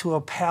away to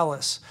a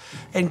palace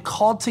and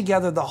called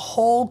together the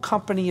whole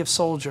company of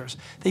soldiers.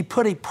 They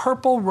put a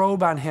purple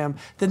robe on him,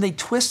 then they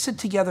twisted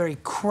together a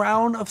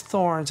crown of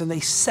thorns and they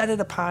set it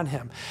upon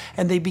him.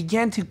 And they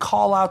began to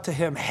call out to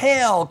him,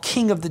 "Hail,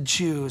 King of the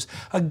Jews!"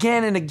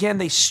 Again and again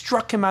they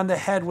struck him on the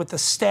head with a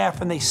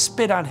staff and they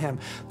spit on him.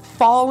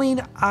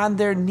 Falling on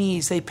their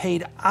knees, they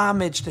paid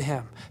homage to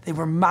him. They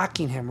were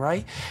mocking him,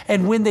 right?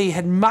 And when they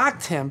had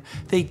mocked him,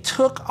 they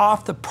took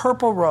off the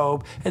purple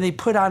robe and they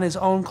put on his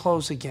own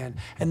clothes again.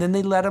 And then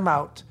they let him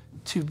out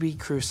to be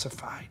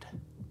crucified.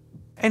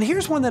 And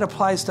here's one that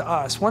applies to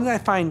us, one that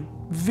I find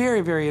very,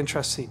 very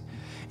interesting.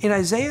 In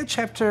Isaiah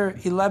chapter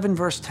 11,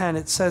 verse 10,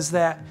 it says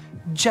that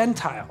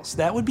Gentiles,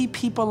 that would be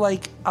people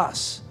like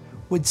us,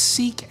 would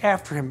seek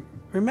after him.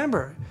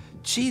 Remember,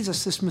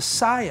 Jesus, this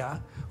Messiah,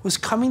 was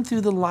coming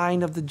through the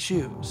line of the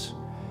Jews.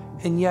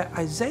 And yet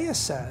Isaiah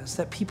says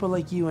that people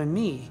like you and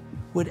me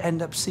would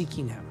end up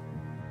seeking him.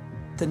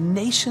 The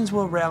nations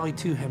will rally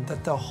to him,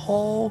 that the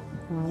whole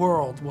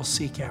world will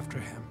seek after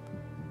him.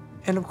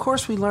 And of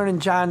course we learn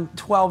in John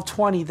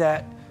 12:20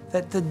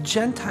 that the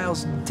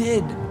Gentiles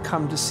did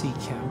come to seek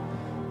him,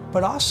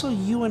 but also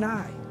you and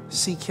I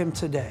seek him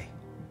today.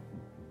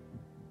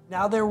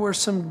 Now there were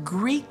some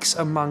Greeks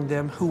among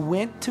them who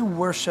went to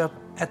worship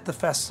at the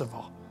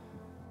festival.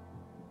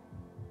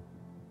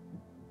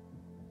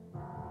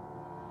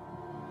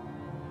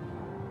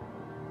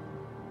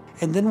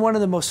 And then one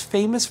of the most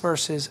famous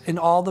verses in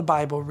all the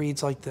Bible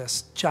reads like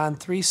this, John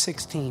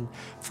 3:16,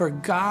 "For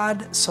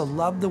God so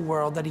loved the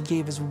world that he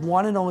gave his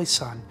one and only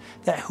Son,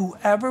 that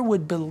whoever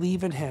would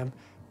believe in him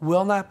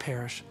will not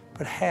perish,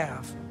 but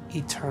have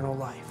eternal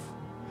life."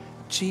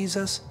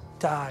 Jesus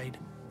died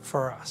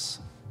for us.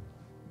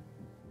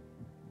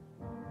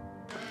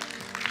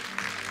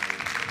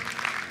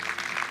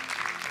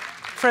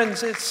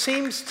 Friends, it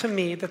seems to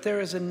me that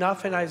there is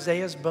enough in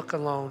Isaiah's book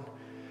alone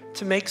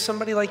to make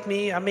somebody like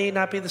me, I may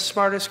not be the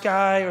smartest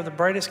guy or the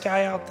brightest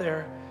guy out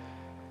there,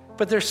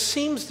 but there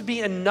seems to be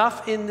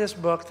enough in this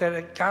book that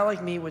a guy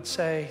like me would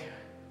say,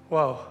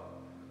 whoa,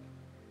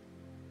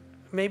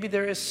 maybe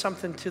there is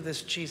something to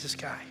this Jesus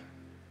guy.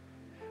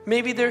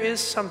 Maybe there is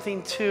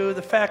something to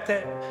the fact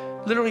that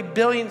literally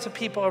billions of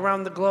people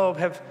around the globe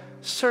have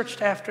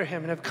searched after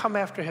him and have come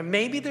after him.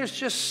 Maybe there's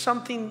just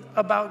something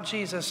about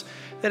Jesus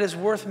that is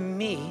worth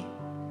me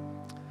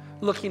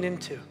looking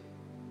into.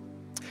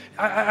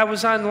 I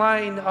was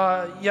online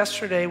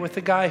yesterday with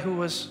a guy who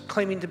was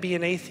claiming to be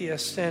an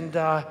atheist, and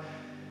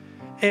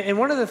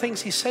one of the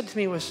things he said to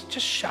me was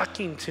just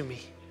shocking to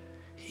me.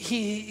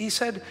 He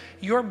said,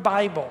 your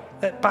Bible,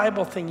 that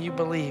Bible thing you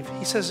believe,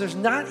 he says there's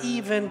not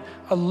even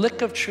a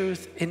lick of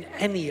truth in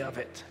any of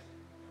it.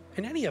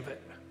 In any of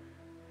it.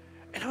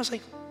 And I was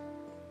like,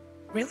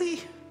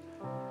 really?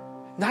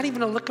 Not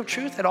even a lick of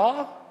truth at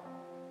all?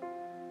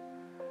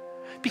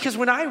 Because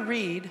when I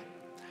read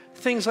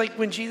things like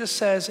when Jesus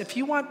says, if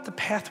you want the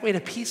pathway to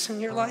peace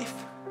in your life,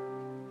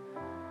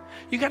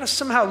 you got to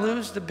somehow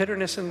lose the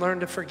bitterness and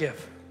learn to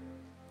forgive.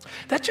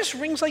 That just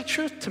rings like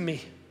truth to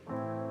me.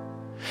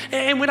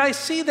 And when I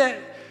see that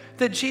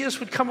Jesus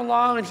would come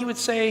along and he would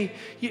say,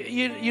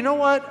 you know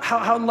what,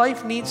 how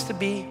life needs to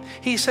be,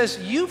 he says,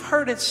 you've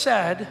heard it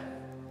said,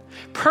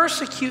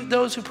 persecute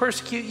those who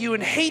persecute you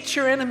and hate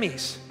your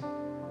enemies.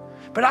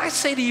 But I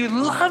say to you,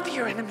 love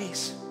your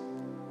enemies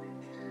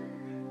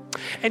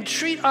and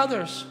treat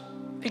others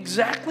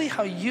exactly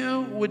how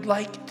you would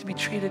like to be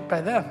treated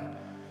by them.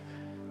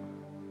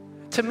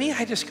 To me,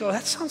 I just go,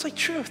 that sounds like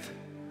truth.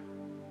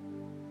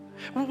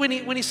 When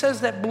he says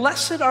that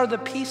blessed are the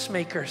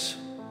peacemakers,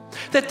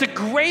 that the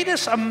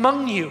greatest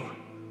among you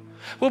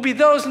will be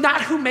those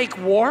not who make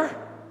war,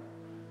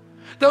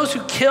 those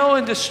who kill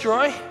and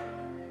destroy,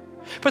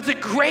 but the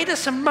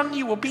greatest among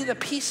you will be the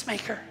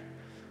peacemaker.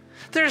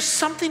 There's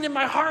something in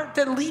my heart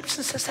that leaps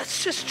and says,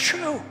 that's just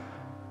true.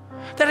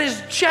 That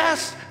is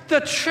just the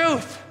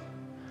truth.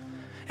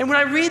 And when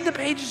I read the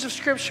pages of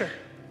Scripture,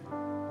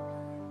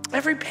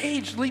 every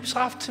page leaps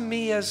off to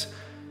me as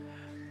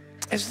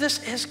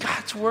this is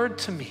God's word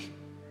to me.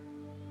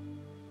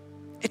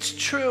 It's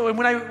true. And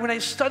when I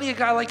study a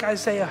guy like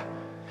Isaiah,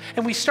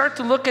 and we start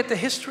to look at the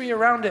history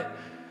around it,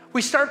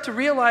 we start to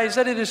realize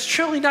that it is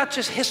truly not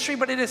just history,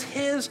 but it is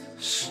his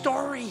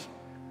story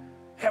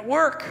at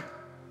work.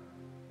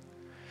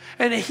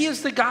 And he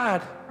is the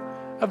God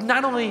of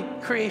not only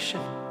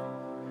creation,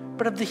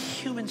 but of the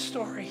human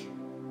story.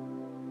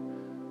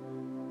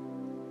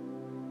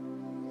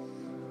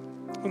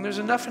 And there's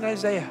enough in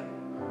Isaiah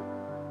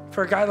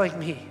for a guy like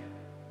me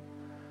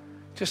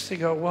just to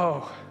go,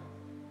 whoa,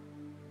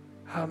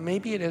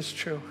 maybe it is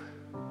true.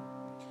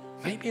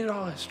 Maybe it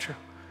all is true.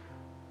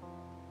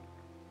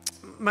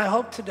 My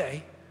hope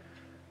today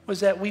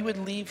was that we would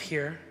leave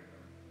here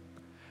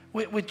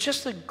with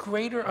just a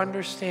greater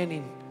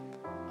understanding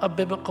of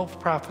biblical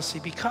prophecy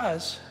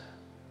because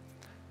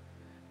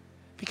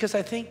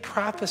I think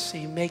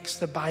prophecy makes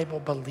the Bible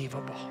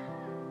believable.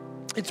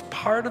 It's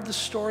part of the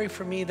story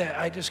for me that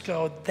I just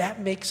go, that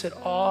makes it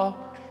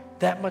all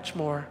that much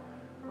more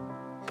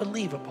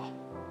believable.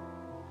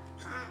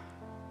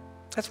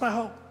 That's my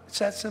hope. It's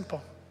that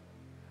simple.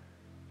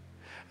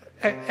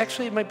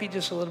 Actually, it might be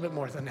just a little bit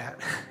more than that.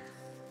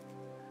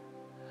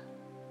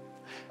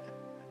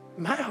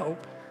 My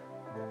hope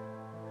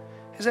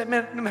is that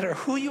no matter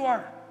who you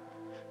are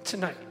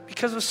tonight,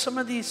 because of some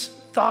of these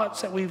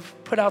thoughts that we've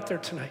put out there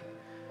tonight,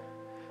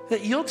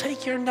 that you'll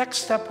take your next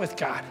step with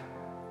God.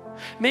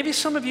 Maybe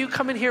some of you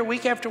come in here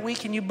week after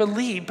week and you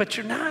believe, but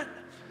you're not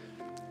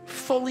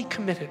fully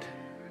committed.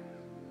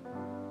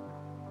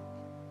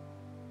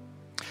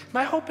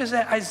 My hope is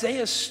that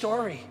Isaiah's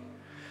story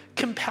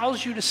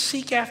compels you to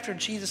seek after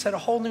Jesus at a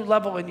whole new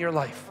level in your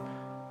life.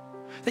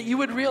 That you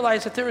would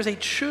realize that there is a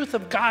truth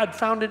of God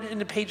found in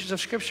the pages of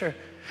Scripture.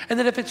 And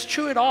that if it's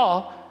true at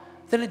all,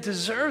 then it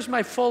deserves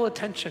my full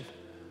attention.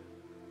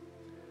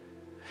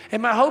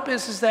 And my hope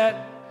is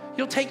that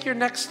you'll take your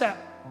next step.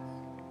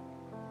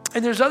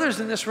 And there's others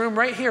in this room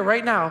right here,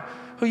 right now,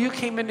 who you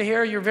came into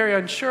here, you're very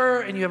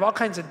unsure, and you have all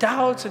kinds of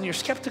doubts, and you're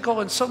skeptical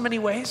in so many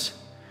ways.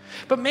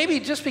 But maybe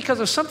just because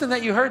of something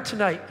that you heard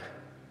tonight,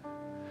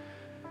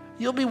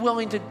 you'll be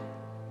willing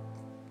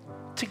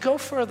to go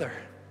further,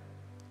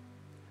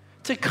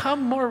 to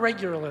come more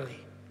regularly,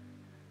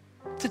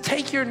 to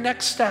take your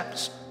next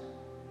steps,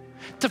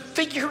 to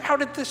figure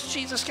out if this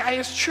Jesus guy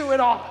is true at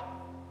all.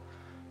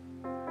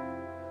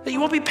 That you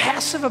won't be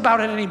passive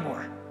about it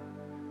anymore.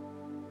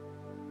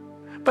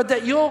 But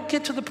that you'll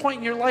get to the point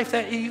in your life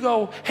that you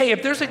go, hey,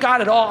 if there's a God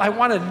at all, I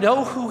want to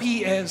know who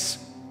he is.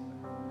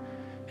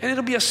 And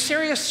it'll be a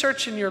serious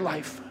search in your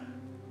life.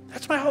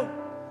 That's my hope.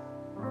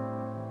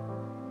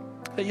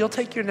 That you'll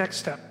take your next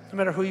step, no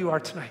matter who you are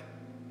tonight.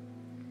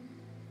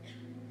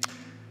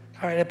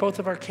 All right, at both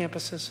of our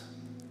campuses,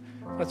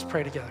 let's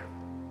pray together.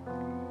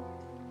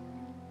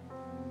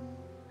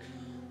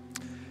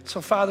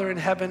 So, Father in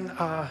heaven,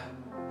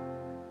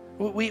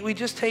 we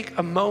just take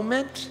a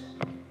moment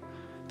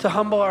to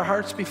humble our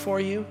hearts before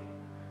you.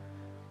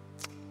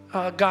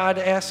 God,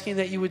 asking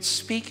that you would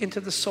speak into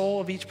the soul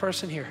of each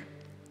person here.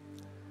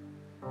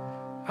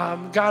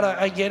 God,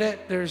 I get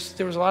it. There was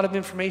a lot of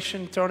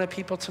information thrown at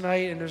people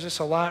tonight, and there's just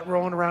a lot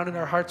rolling around in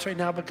our hearts right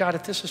now. But God,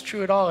 if this is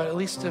true at all, it at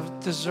least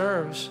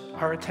deserves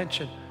our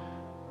attention.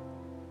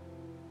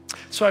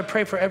 So I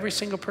pray for every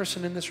single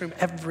person in this room,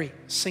 every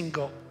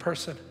single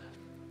person,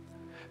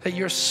 that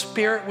your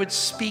Spirit would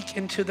speak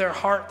into their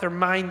heart, their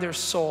mind, their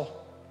soul.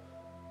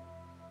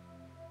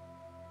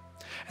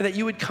 And that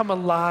you would come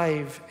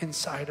alive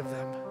inside of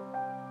them.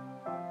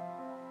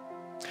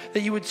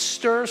 That you would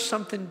stir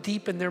something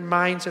deep in their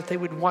minds that they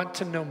would want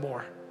to know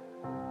more.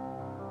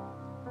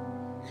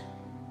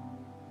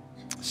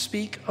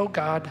 Speak, oh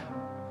God,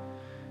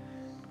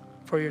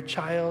 for your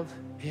child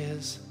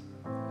is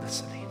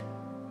listening.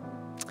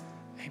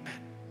 Amen.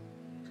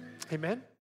 Amen.